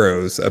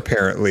arrows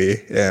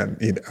apparently, and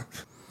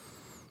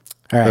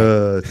All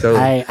right. So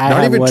I not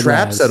have even one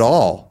traps last. at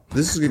all.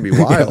 This is gonna be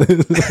wild.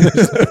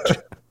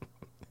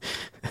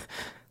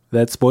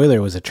 That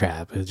spoiler was a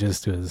trap. It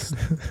just was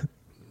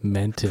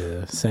meant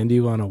to send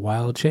you on a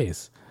wild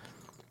chase.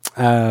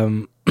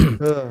 I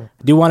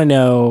do want to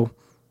know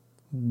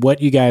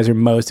what you guys are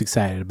most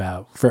excited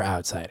about for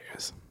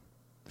Outsiders.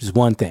 Just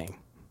one thing.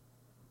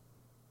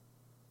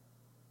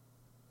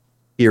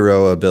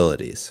 Hero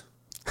abilities.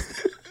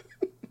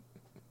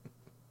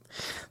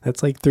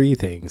 That's like 3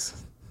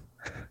 things.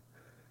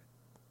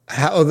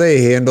 how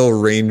they handle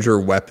ranger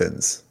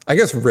weapons. I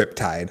guess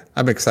Riptide.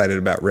 I'm excited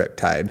about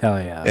Riptide. Hell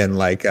yeah. And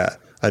like a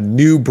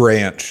new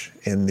branch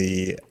in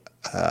the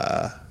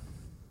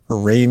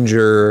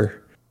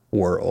ranger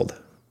world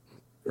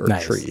or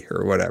Nice. tree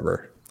or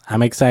whatever.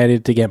 I'm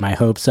excited to get my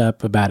hopes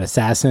up about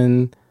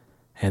Assassin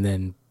and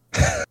then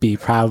be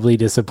probably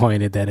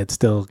disappointed that it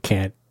still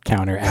can't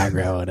counter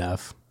aggro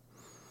enough.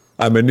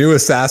 I'm a new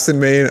assassin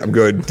main. I'm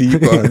going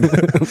deep on.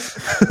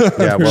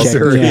 Yeah, well,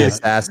 Sure, the yeah.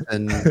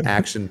 Assassin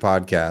Action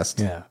Podcast.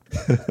 Yeah.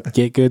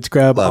 Get good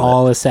scrub, Love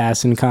all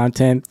Assassin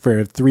content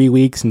for 3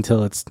 weeks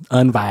until it's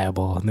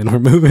unviable. And then we're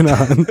moving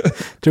on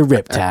to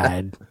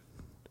Riptide.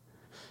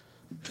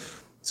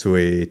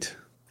 Sweet.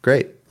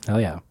 Great. Hell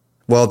yeah.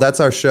 Well,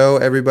 that's our show,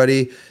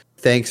 everybody.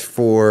 Thanks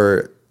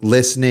for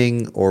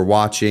listening or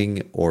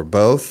watching or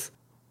both.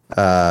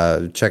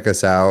 Check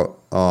us out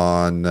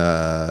on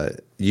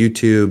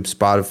YouTube,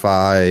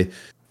 Spotify,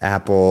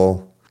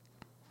 Apple,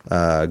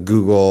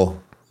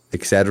 Google,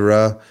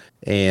 etc.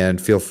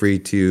 And feel free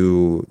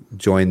to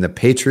join the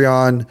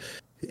Patreon,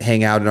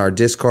 hang out in our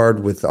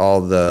Discord with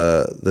all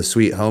the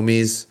sweet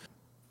homies.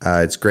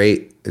 It's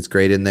great. It's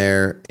great in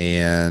there,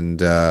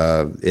 and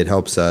it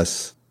helps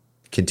us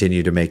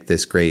continue to make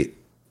this great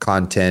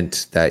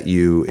content that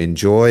you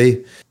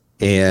enjoy.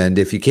 And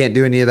if you can't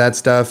do any of that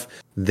stuff,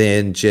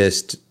 then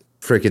just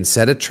freaking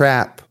set a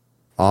trap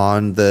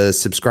on the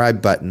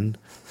subscribe button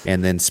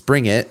and then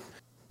spring it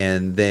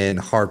and then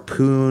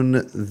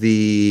harpoon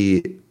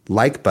the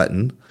like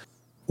button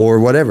or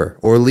whatever,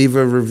 or leave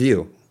a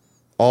review.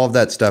 All of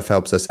that stuff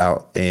helps us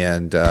out.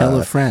 And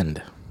Tell a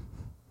friend.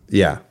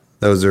 yeah,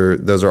 those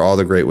are all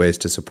the great ways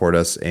to support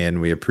us,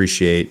 and we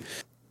appreciate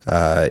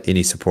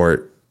any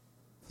support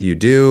you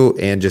do,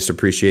 and just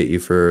appreciate you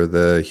for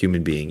the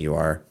human being you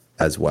are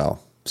as well.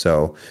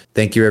 So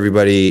thank you,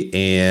 everybody,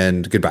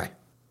 and goodbye.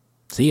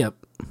 See ya.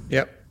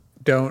 Yep.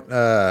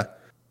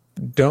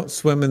 Don't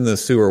swim in the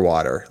sewer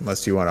water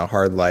unless you want a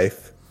hard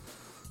life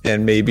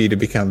and maybe to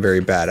become very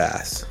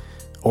badass.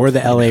 Or the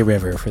LA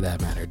River, for that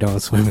matter.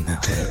 Don't swim in the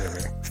LA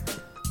River.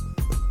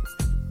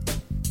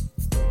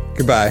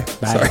 Goodbye.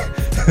 Bye. Sorry.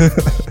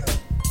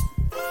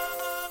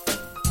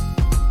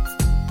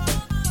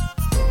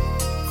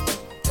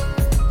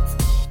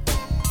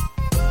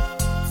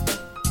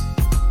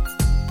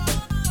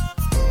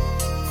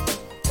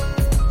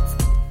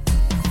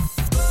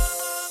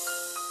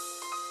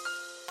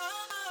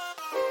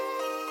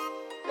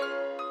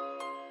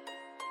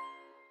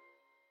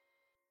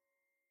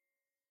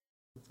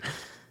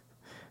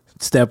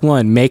 Step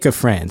 1, make a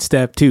friend.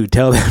 Step 2,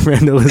 tell that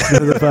friend to listen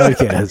to the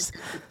podcast.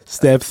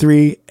 Step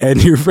 3,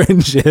 end your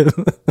friendship.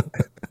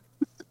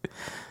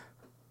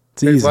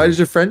 It's easy. Why does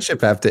your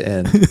friendship have to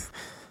end?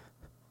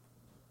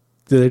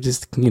 they're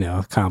just,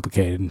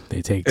 complicated.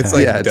 They take time. It's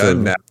like Yeah,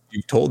 done now.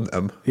 You've told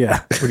them. Yeah.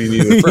 What do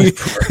you need a friend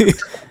for?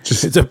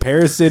 It's a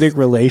parasitic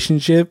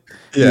relationship.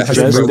 Yeah, You're Just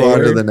just move on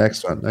to there, the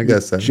next one. I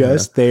guess so.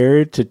 just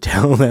there to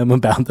tell them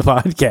about the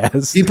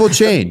podcast. People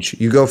change.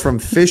 You go from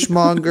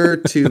fishmonger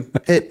to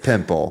pit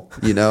pimple,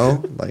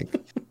 like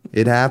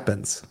it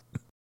happens.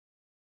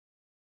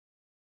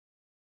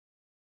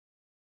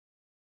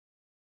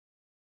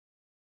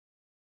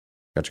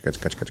 Gotcha.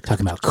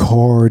 Talking about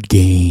card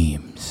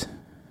games.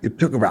 You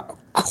talk about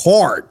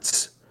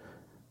cards.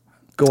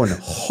 Going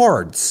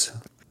hards.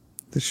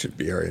 This should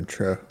be our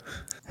intro.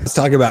 Let's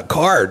talk about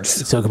cards.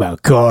 Let's talk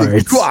about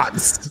cards.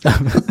 Cards.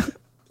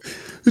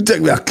 We're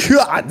talking about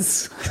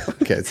cards.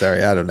 Okay,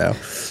 sorry. I don't know.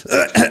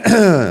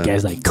 You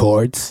guys like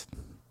cards?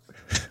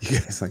 You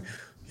guys like,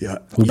 yeah,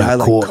 What I about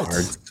like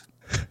cards?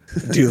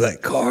 cards. Do you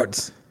like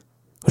cards?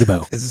 What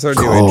about Is this our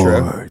new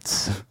intro?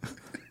 cards?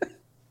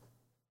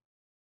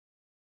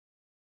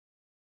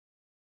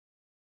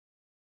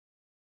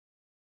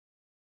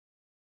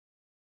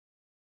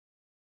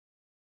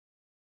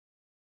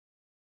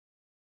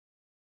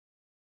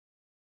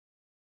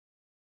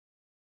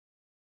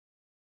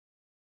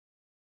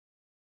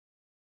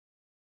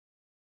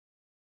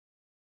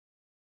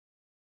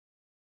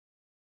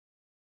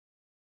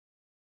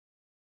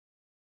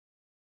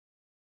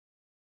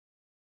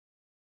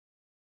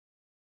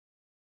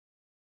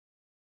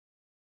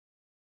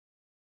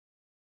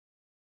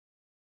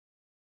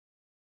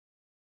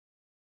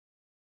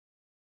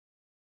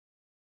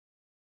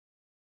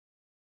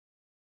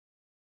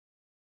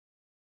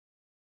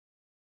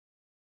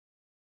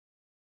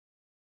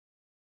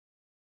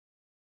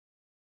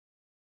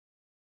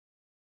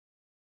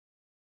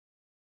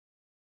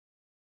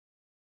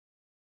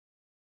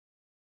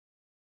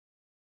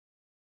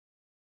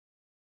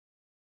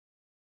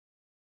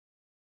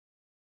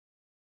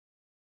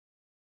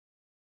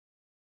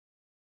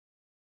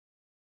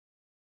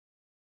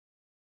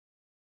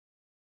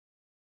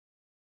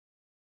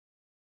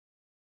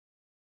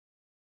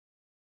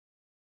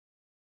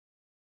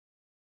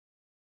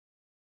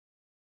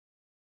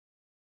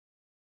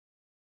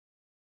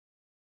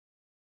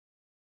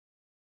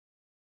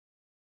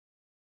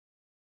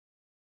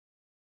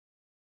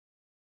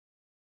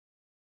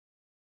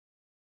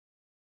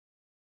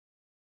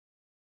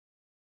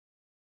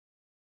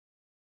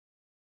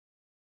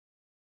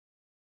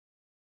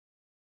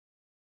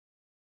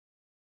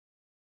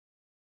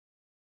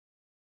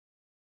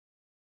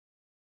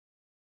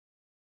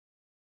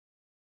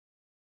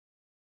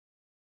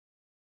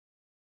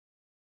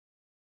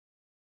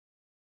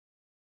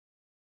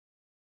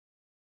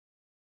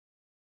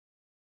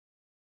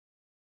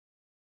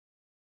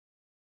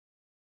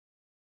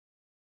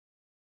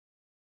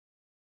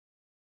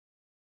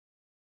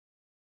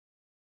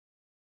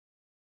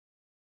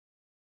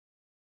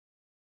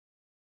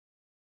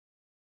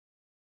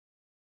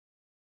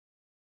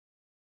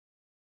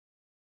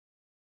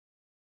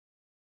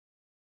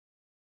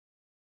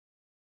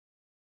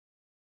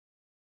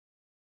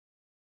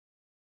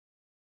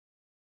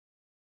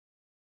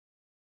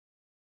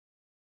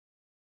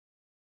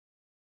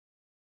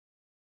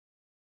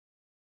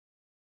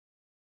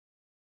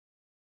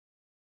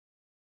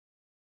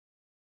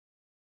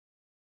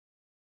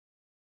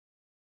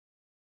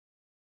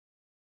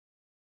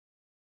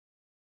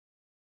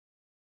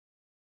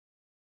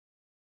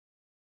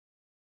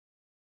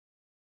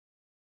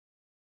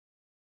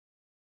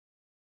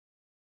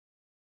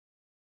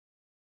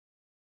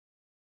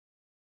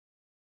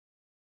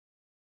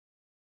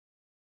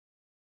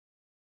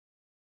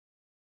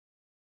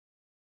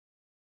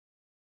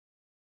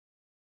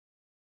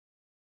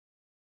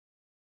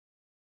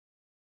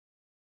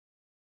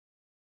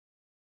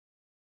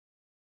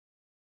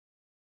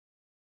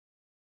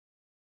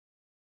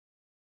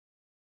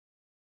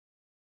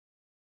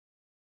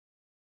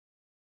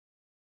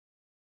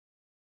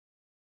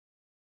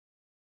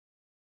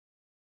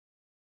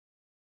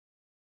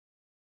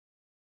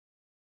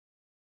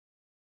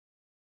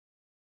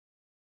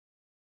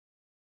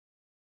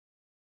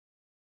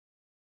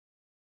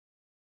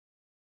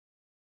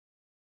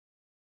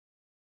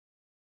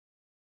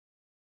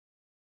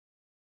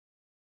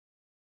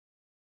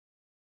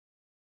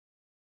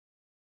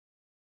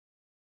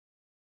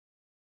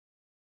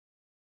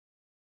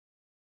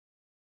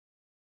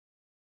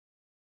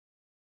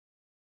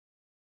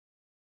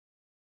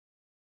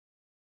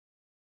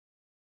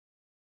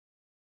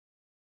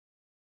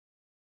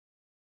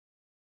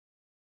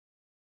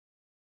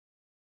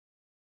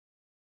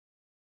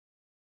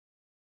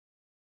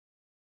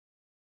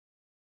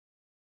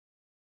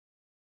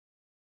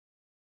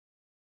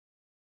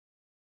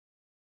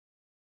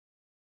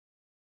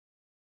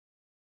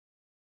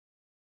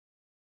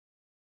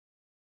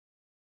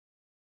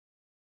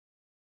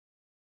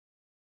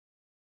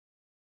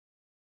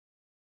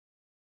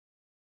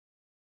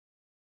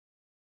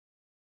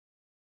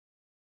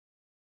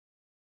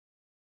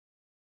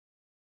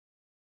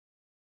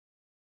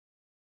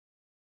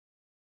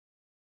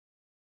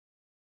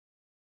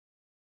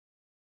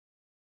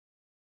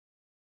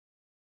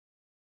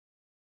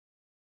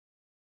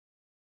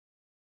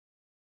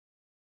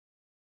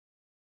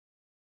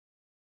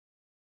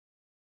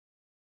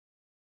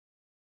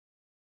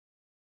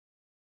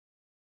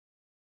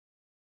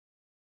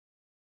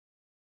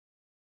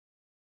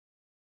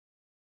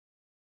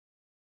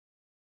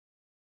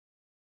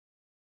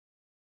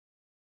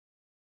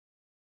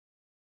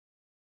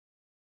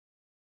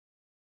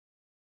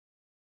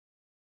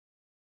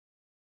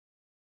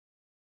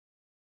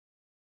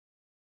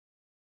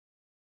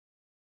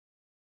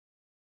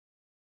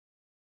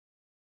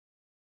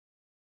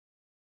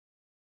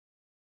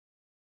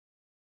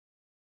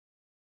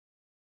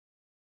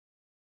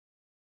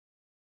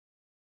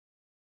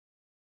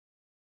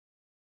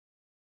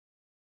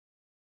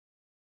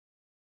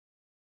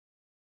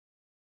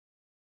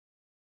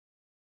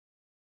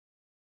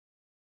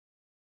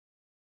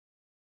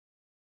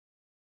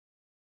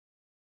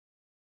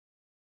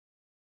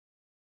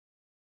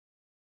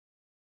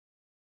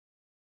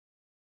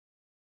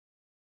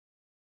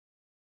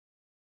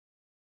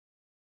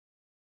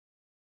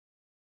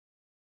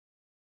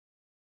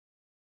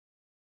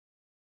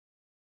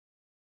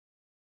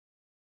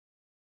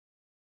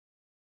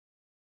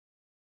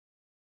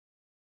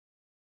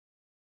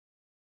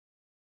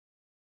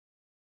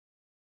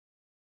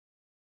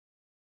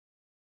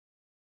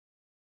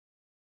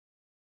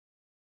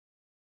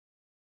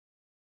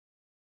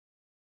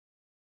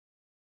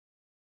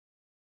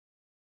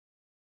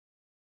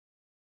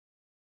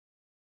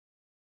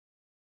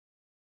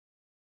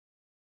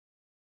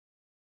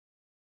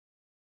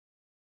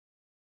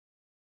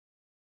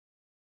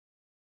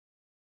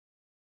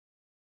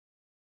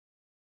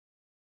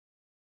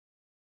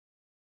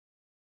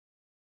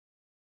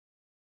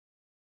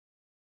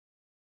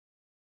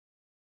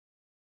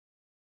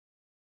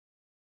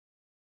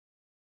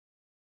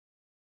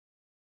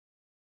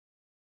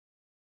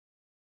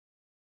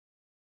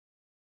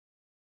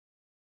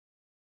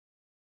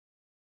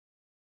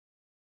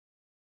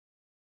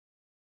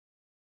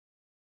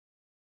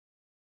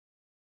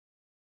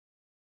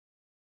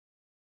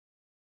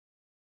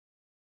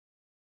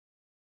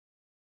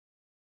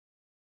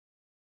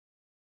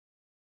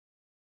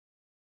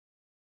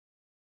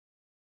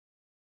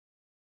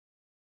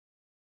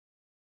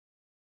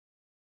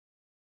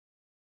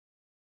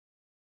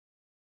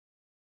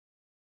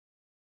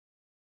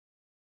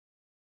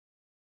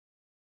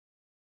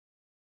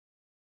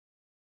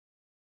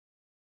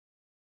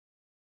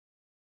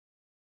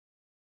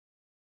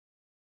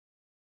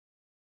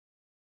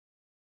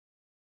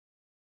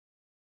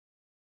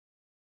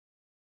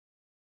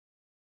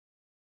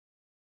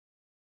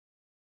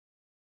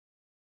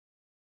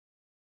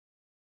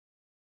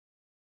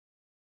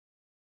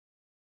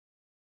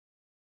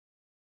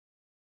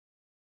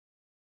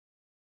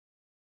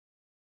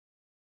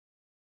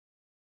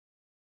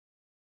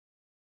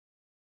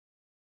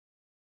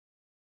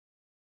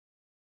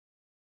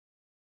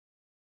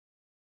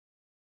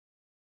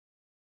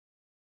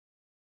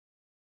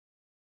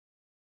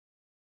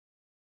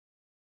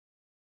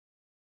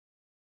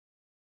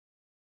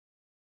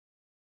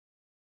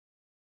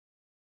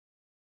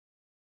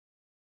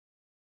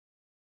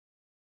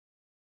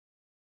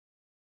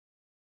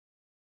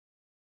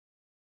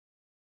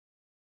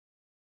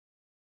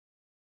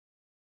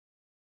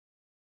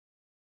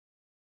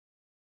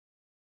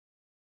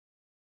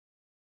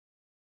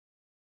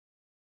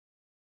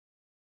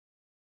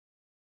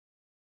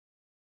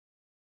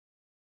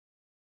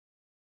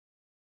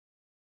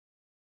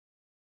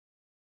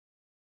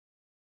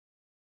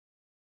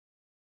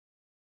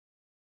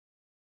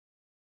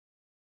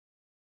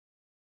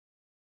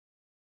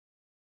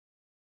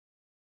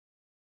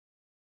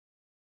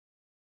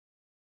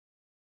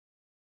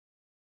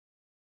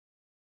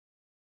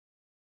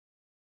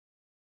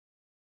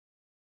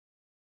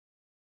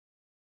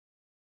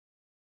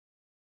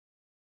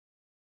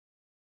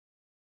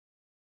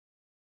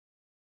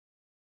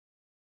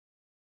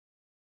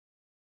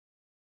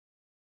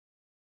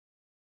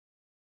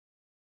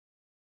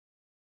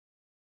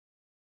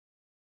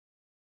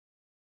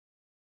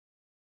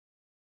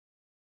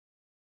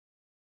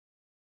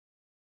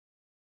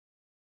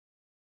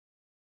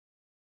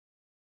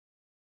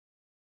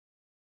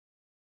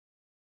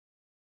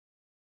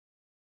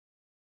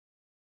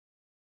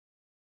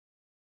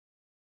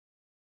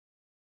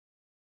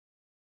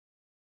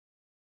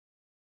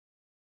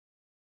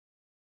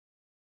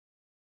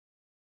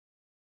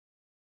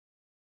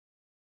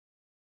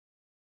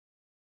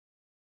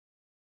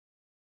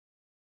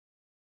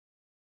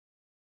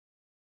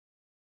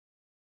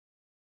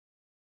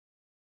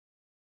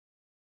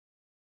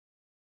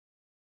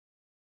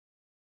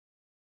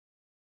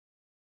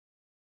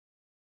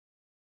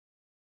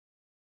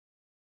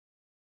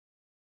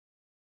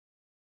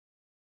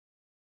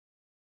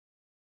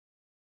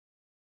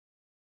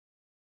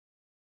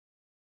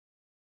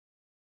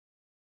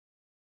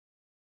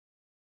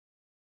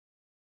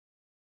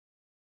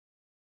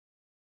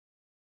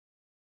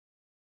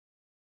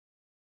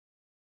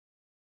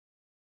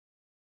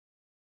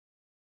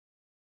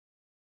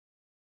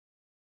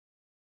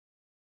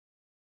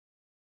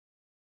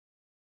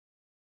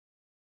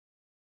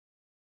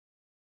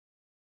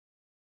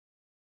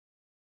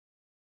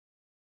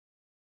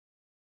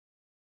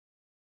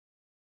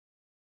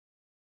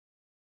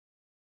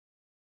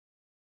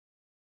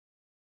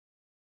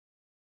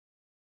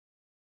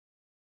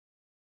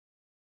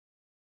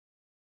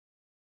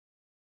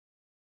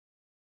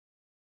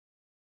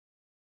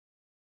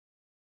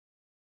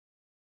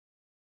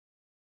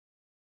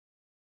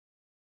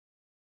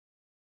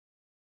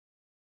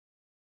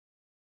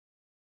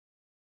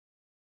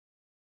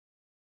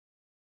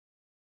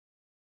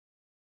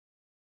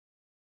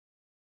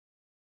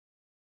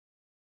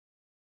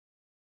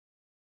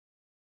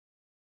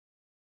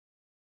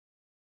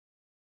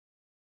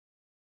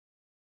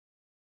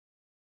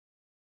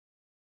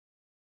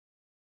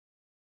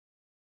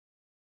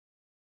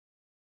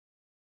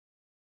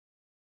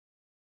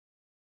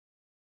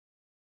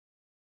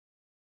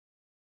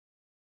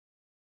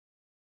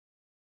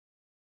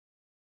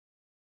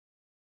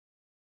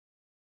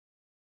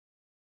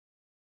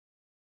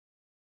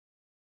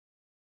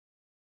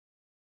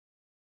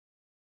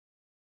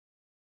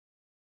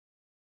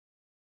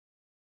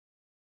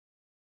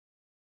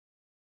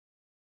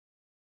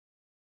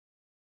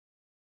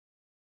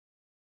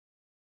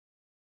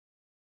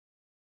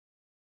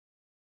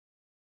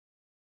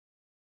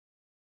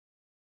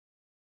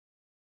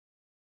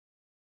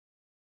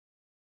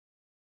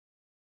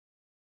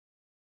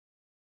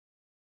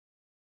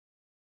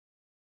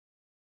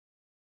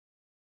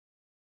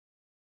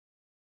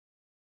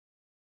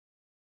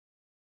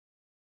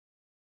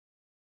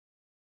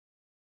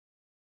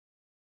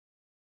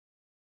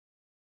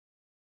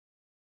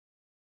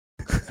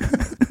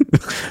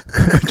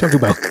 We're talking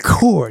about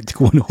chords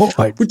going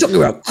hard. We're talking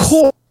about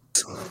chords.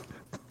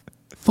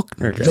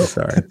 Fucking Okay,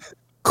 sorry.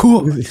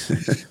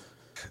 chords.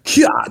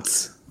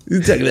 Cats.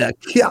 You're talking about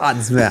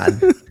cats,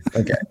 man.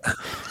 Okay.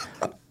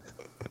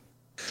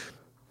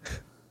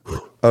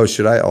 Oh,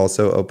 should I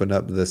also open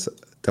up this?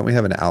 Don't we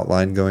have an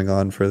outline going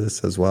on for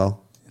this as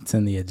well? It's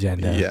in the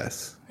agenda.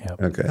 Yes.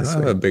 Yep. Okay. I don't So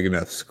have a big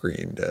enough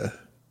screen to.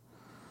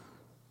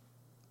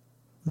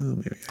 Oh,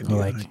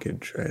 maybe I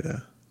could try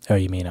to. Oh,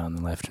 you mean on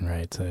the left and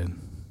right side?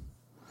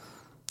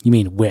 You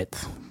mean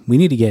width? We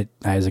need to get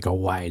Isaac a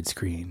wide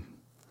screen.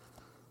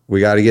 we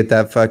got to get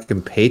that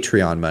fucking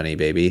Patreon money,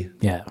 baby.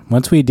 Yeah.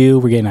 Once we do,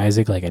 we're getting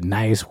Isaac like a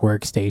nice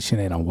workstation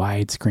and a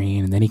wide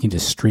screen, and then he can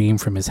just stream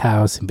from his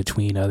house in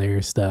between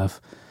other stuff.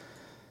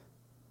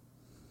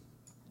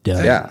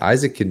 Done. Yeah,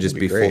 Isaac can just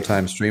That'd be be great.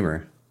 full-time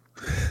streamer.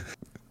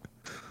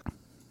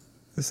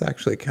 This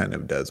actually kind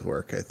of does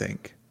work, I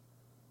think.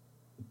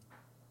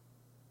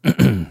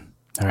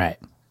 All right.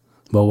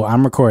 Well,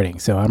 I'm recording,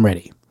 so I'm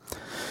ready.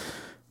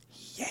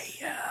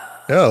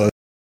 Oh,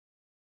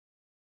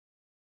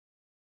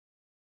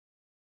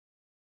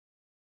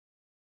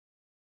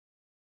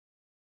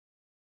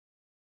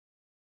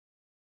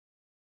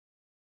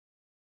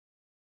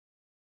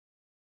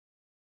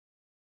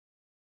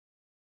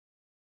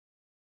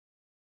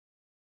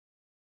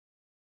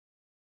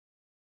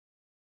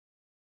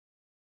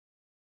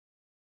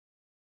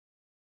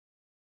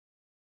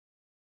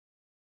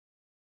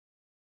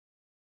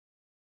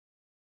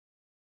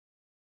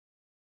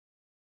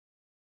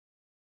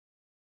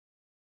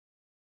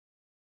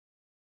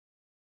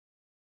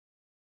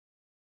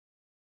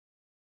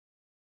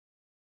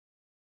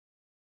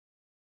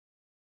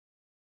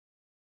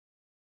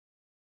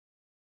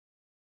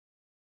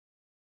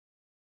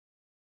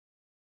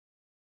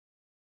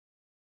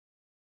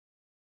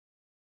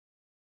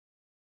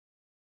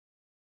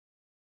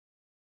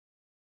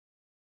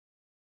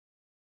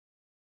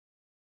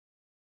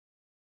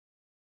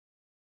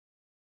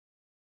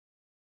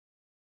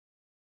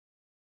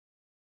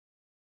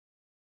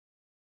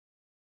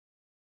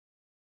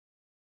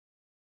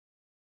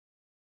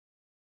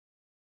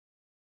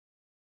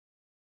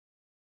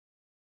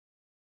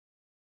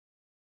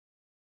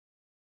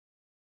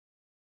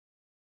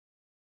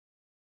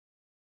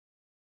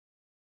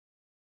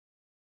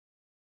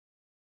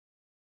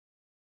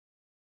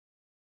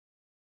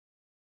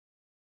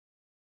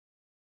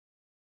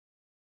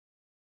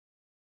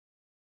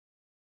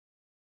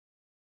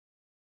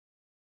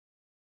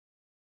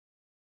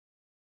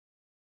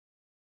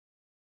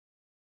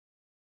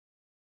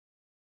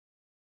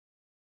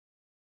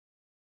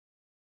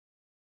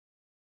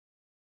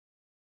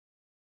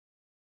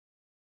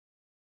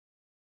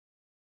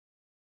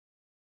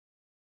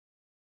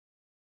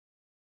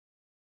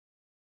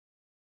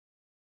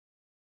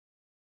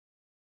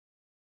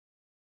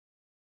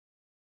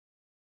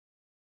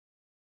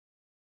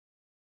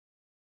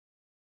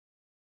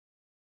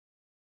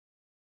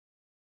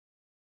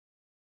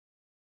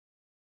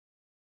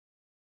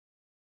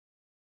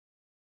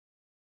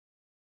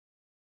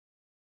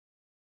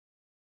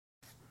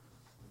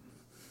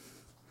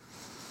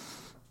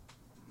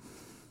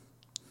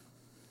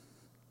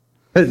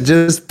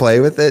 Just play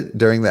with it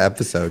during the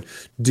episode.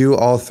 Do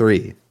all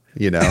three,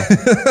 you know?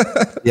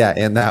 Yeah,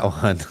 and that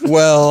one.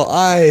 well,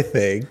 I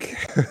think.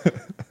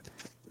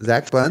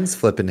 Zach Bunn's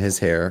flipping his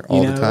hair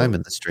all know- the time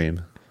in the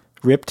stream.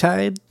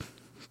 Riptide?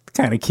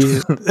 Kind of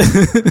cute.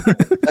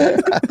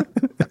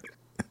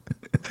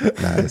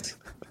 Nice.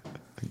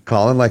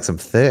 Colin likes him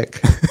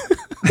thick.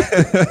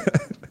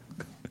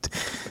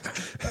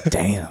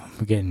 Damn.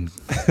 We're getting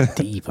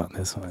deep on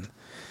this one.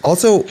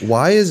 Also,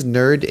 why is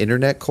nerd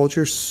internet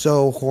culture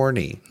so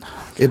horny?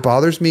 It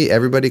bothers me.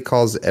 Everybody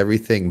calls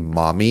everything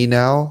mommy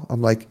now.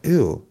 I'm like,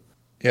 ew.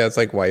 Yeah, it's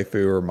like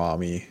waifu or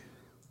mommy.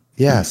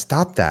 Yeah,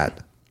 stop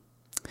that.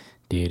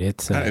 Dude,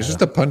 it's It's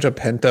just a bunch of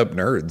pent up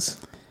nerds.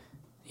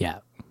 yeah,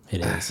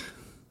 it is.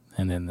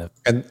 And then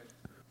And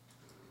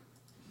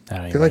I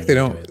don't I feel like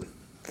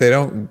they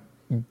don't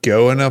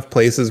go enough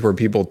places where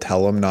people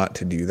tell them not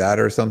to do that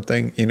or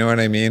something. You know what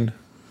I mean?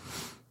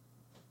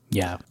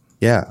 Yeah.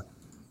 Yeah.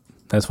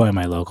 That's why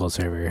my local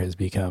server has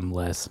become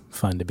less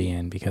fun to be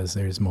in, because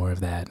there's more of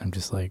that. I'm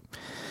just like,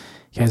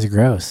 you guys are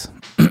gross.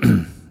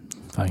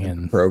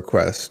 Fucking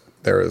ProQuest,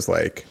 there was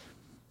like,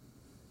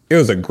 it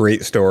was a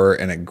great store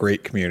and a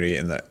great community,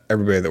 and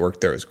everybody that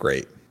worked there was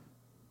great.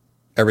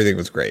 Everything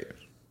was great.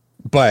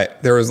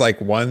 But there was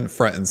like one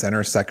front and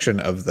center section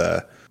of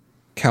the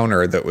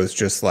counter that was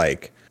just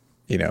like,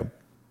 you know,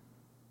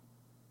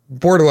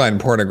 borderline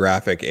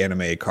pornographic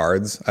anime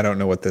cards. I don't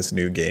know what this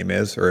new game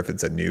is or if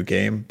it's a new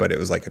game, but it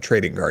was like a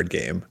trading card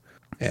game.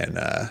 And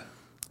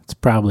it's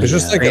probably it's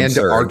just like And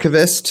absurd.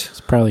 Archivist.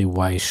 it's probably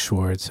Weiss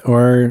Schwartz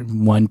or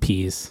One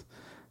Piece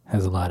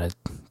has a lot of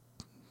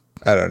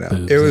I don't know.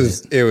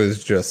 boobs in It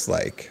was just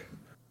like,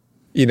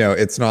 you know,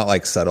 it's not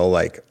like subtle.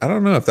 Like, I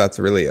don't know if that's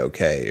really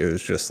okay. It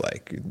was just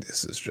like,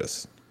 this is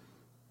just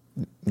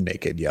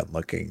naked, young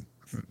looking,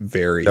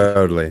 very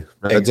Totally.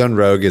 Red Zone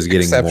Rogue is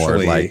getting more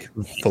exceptionally like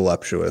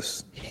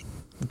voluptuous.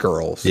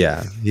 girls.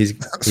 Yeah, he's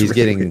really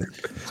getting weird.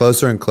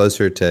 closer and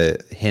closer to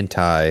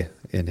hentai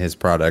in his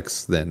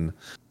products than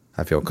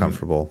I feel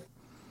comfortable.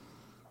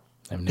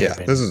 I've Yeah,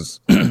 never this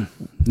been, is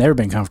never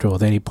been comfortable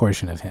with any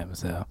portion of him,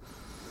 so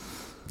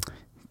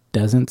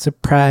doesn't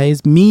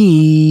surprise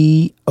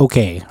me.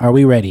 Okay, are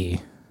we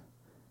ready?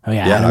 Oh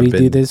yeah, Yeah, how do we I've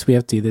do been- this? We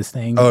have to do this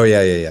thing. Oh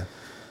yeah.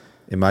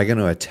 Am I going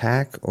to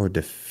attack or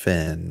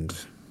defend?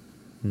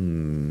 Yeah,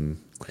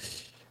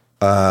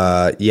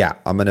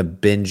 I'm going to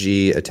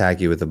Benji attack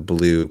you with a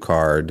blue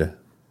card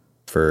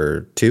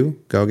for 2.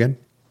 Go again.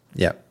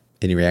 Yeah.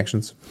 Any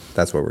reactions?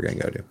 That's what we're going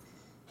to go to.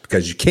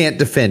 Because you can't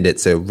defend it,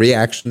 so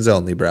reactions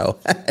only, bro.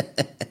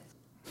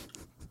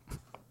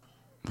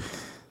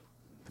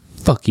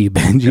 Fuck you,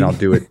 Benji. And I'll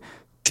do it.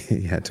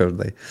 Yeah,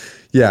 totally.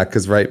 Yeah,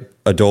 because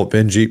adult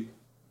Benji,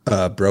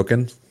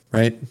 broken,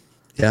 right?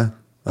 Yeah.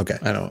 Okay.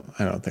 I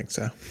don't think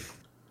so.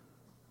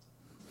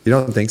 You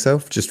don't think so?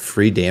 Just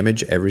free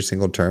damage every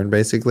single turn,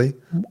 basically.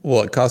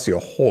 Well, it costs you a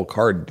whole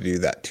card to do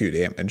that 2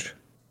 damage.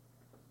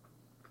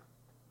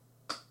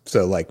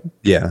 So like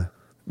Yeah.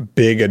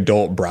 big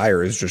adult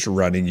Briar is just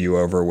running you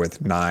over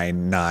with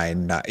 9,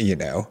 and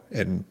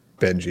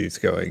Benji's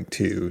going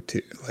to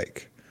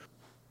like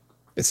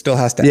it still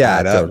has to Yeah,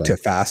 add up totally. to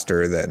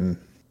faster than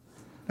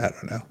I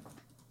don't know.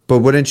 But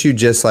wouldn't you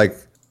just like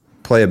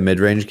play a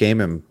mid-range game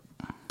and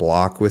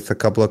block with a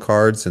couple of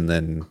cards and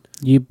then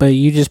You play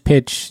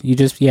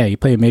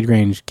a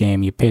mid-range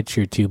game, you pitch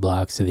your 2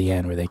 blocks to the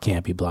end where they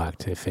can't be blocked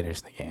to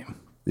finish the game.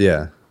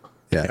 yeah.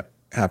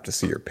 Have to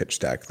see your pitch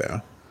stack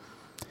though.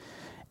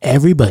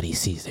 Everybody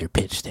sees their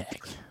pitch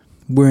stack.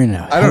 We're in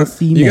a I don't.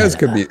 healthy You guys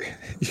meta.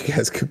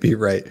 could be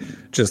right.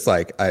 Just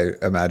like I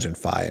imagine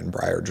Fi and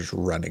Briar just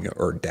running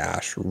or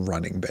Dash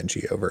running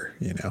Benji over.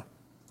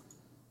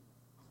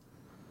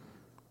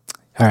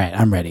 All right,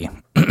 I'm ready.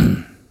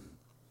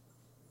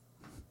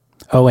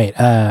 Oh wait,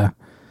 are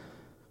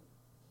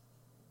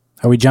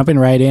we jumping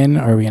right in,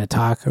 or are we going to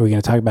talk? Are we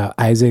going to talk about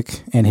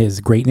Isaac and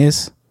his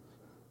greatness?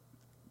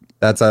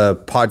 That's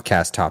a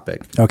podcast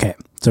topic. Okay,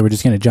 so we're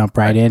just going to jump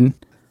right in.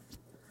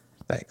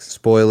 Thanks.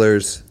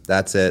 Spoilers.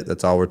 That's it.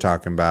 That's all we're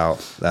talking about.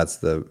 That's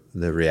the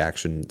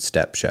reaction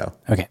step show.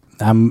 Okay,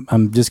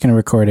 I'm just going to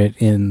record it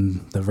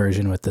in the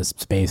version with the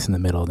space in the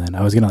middle. Then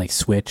I was going to like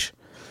switch,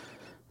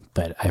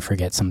 but I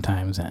forget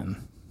sometimes,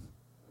 and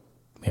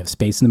we have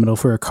space in the middle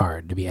for a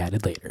card to be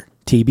added later.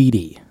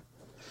 TBD.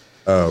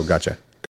 Oh, gotcha.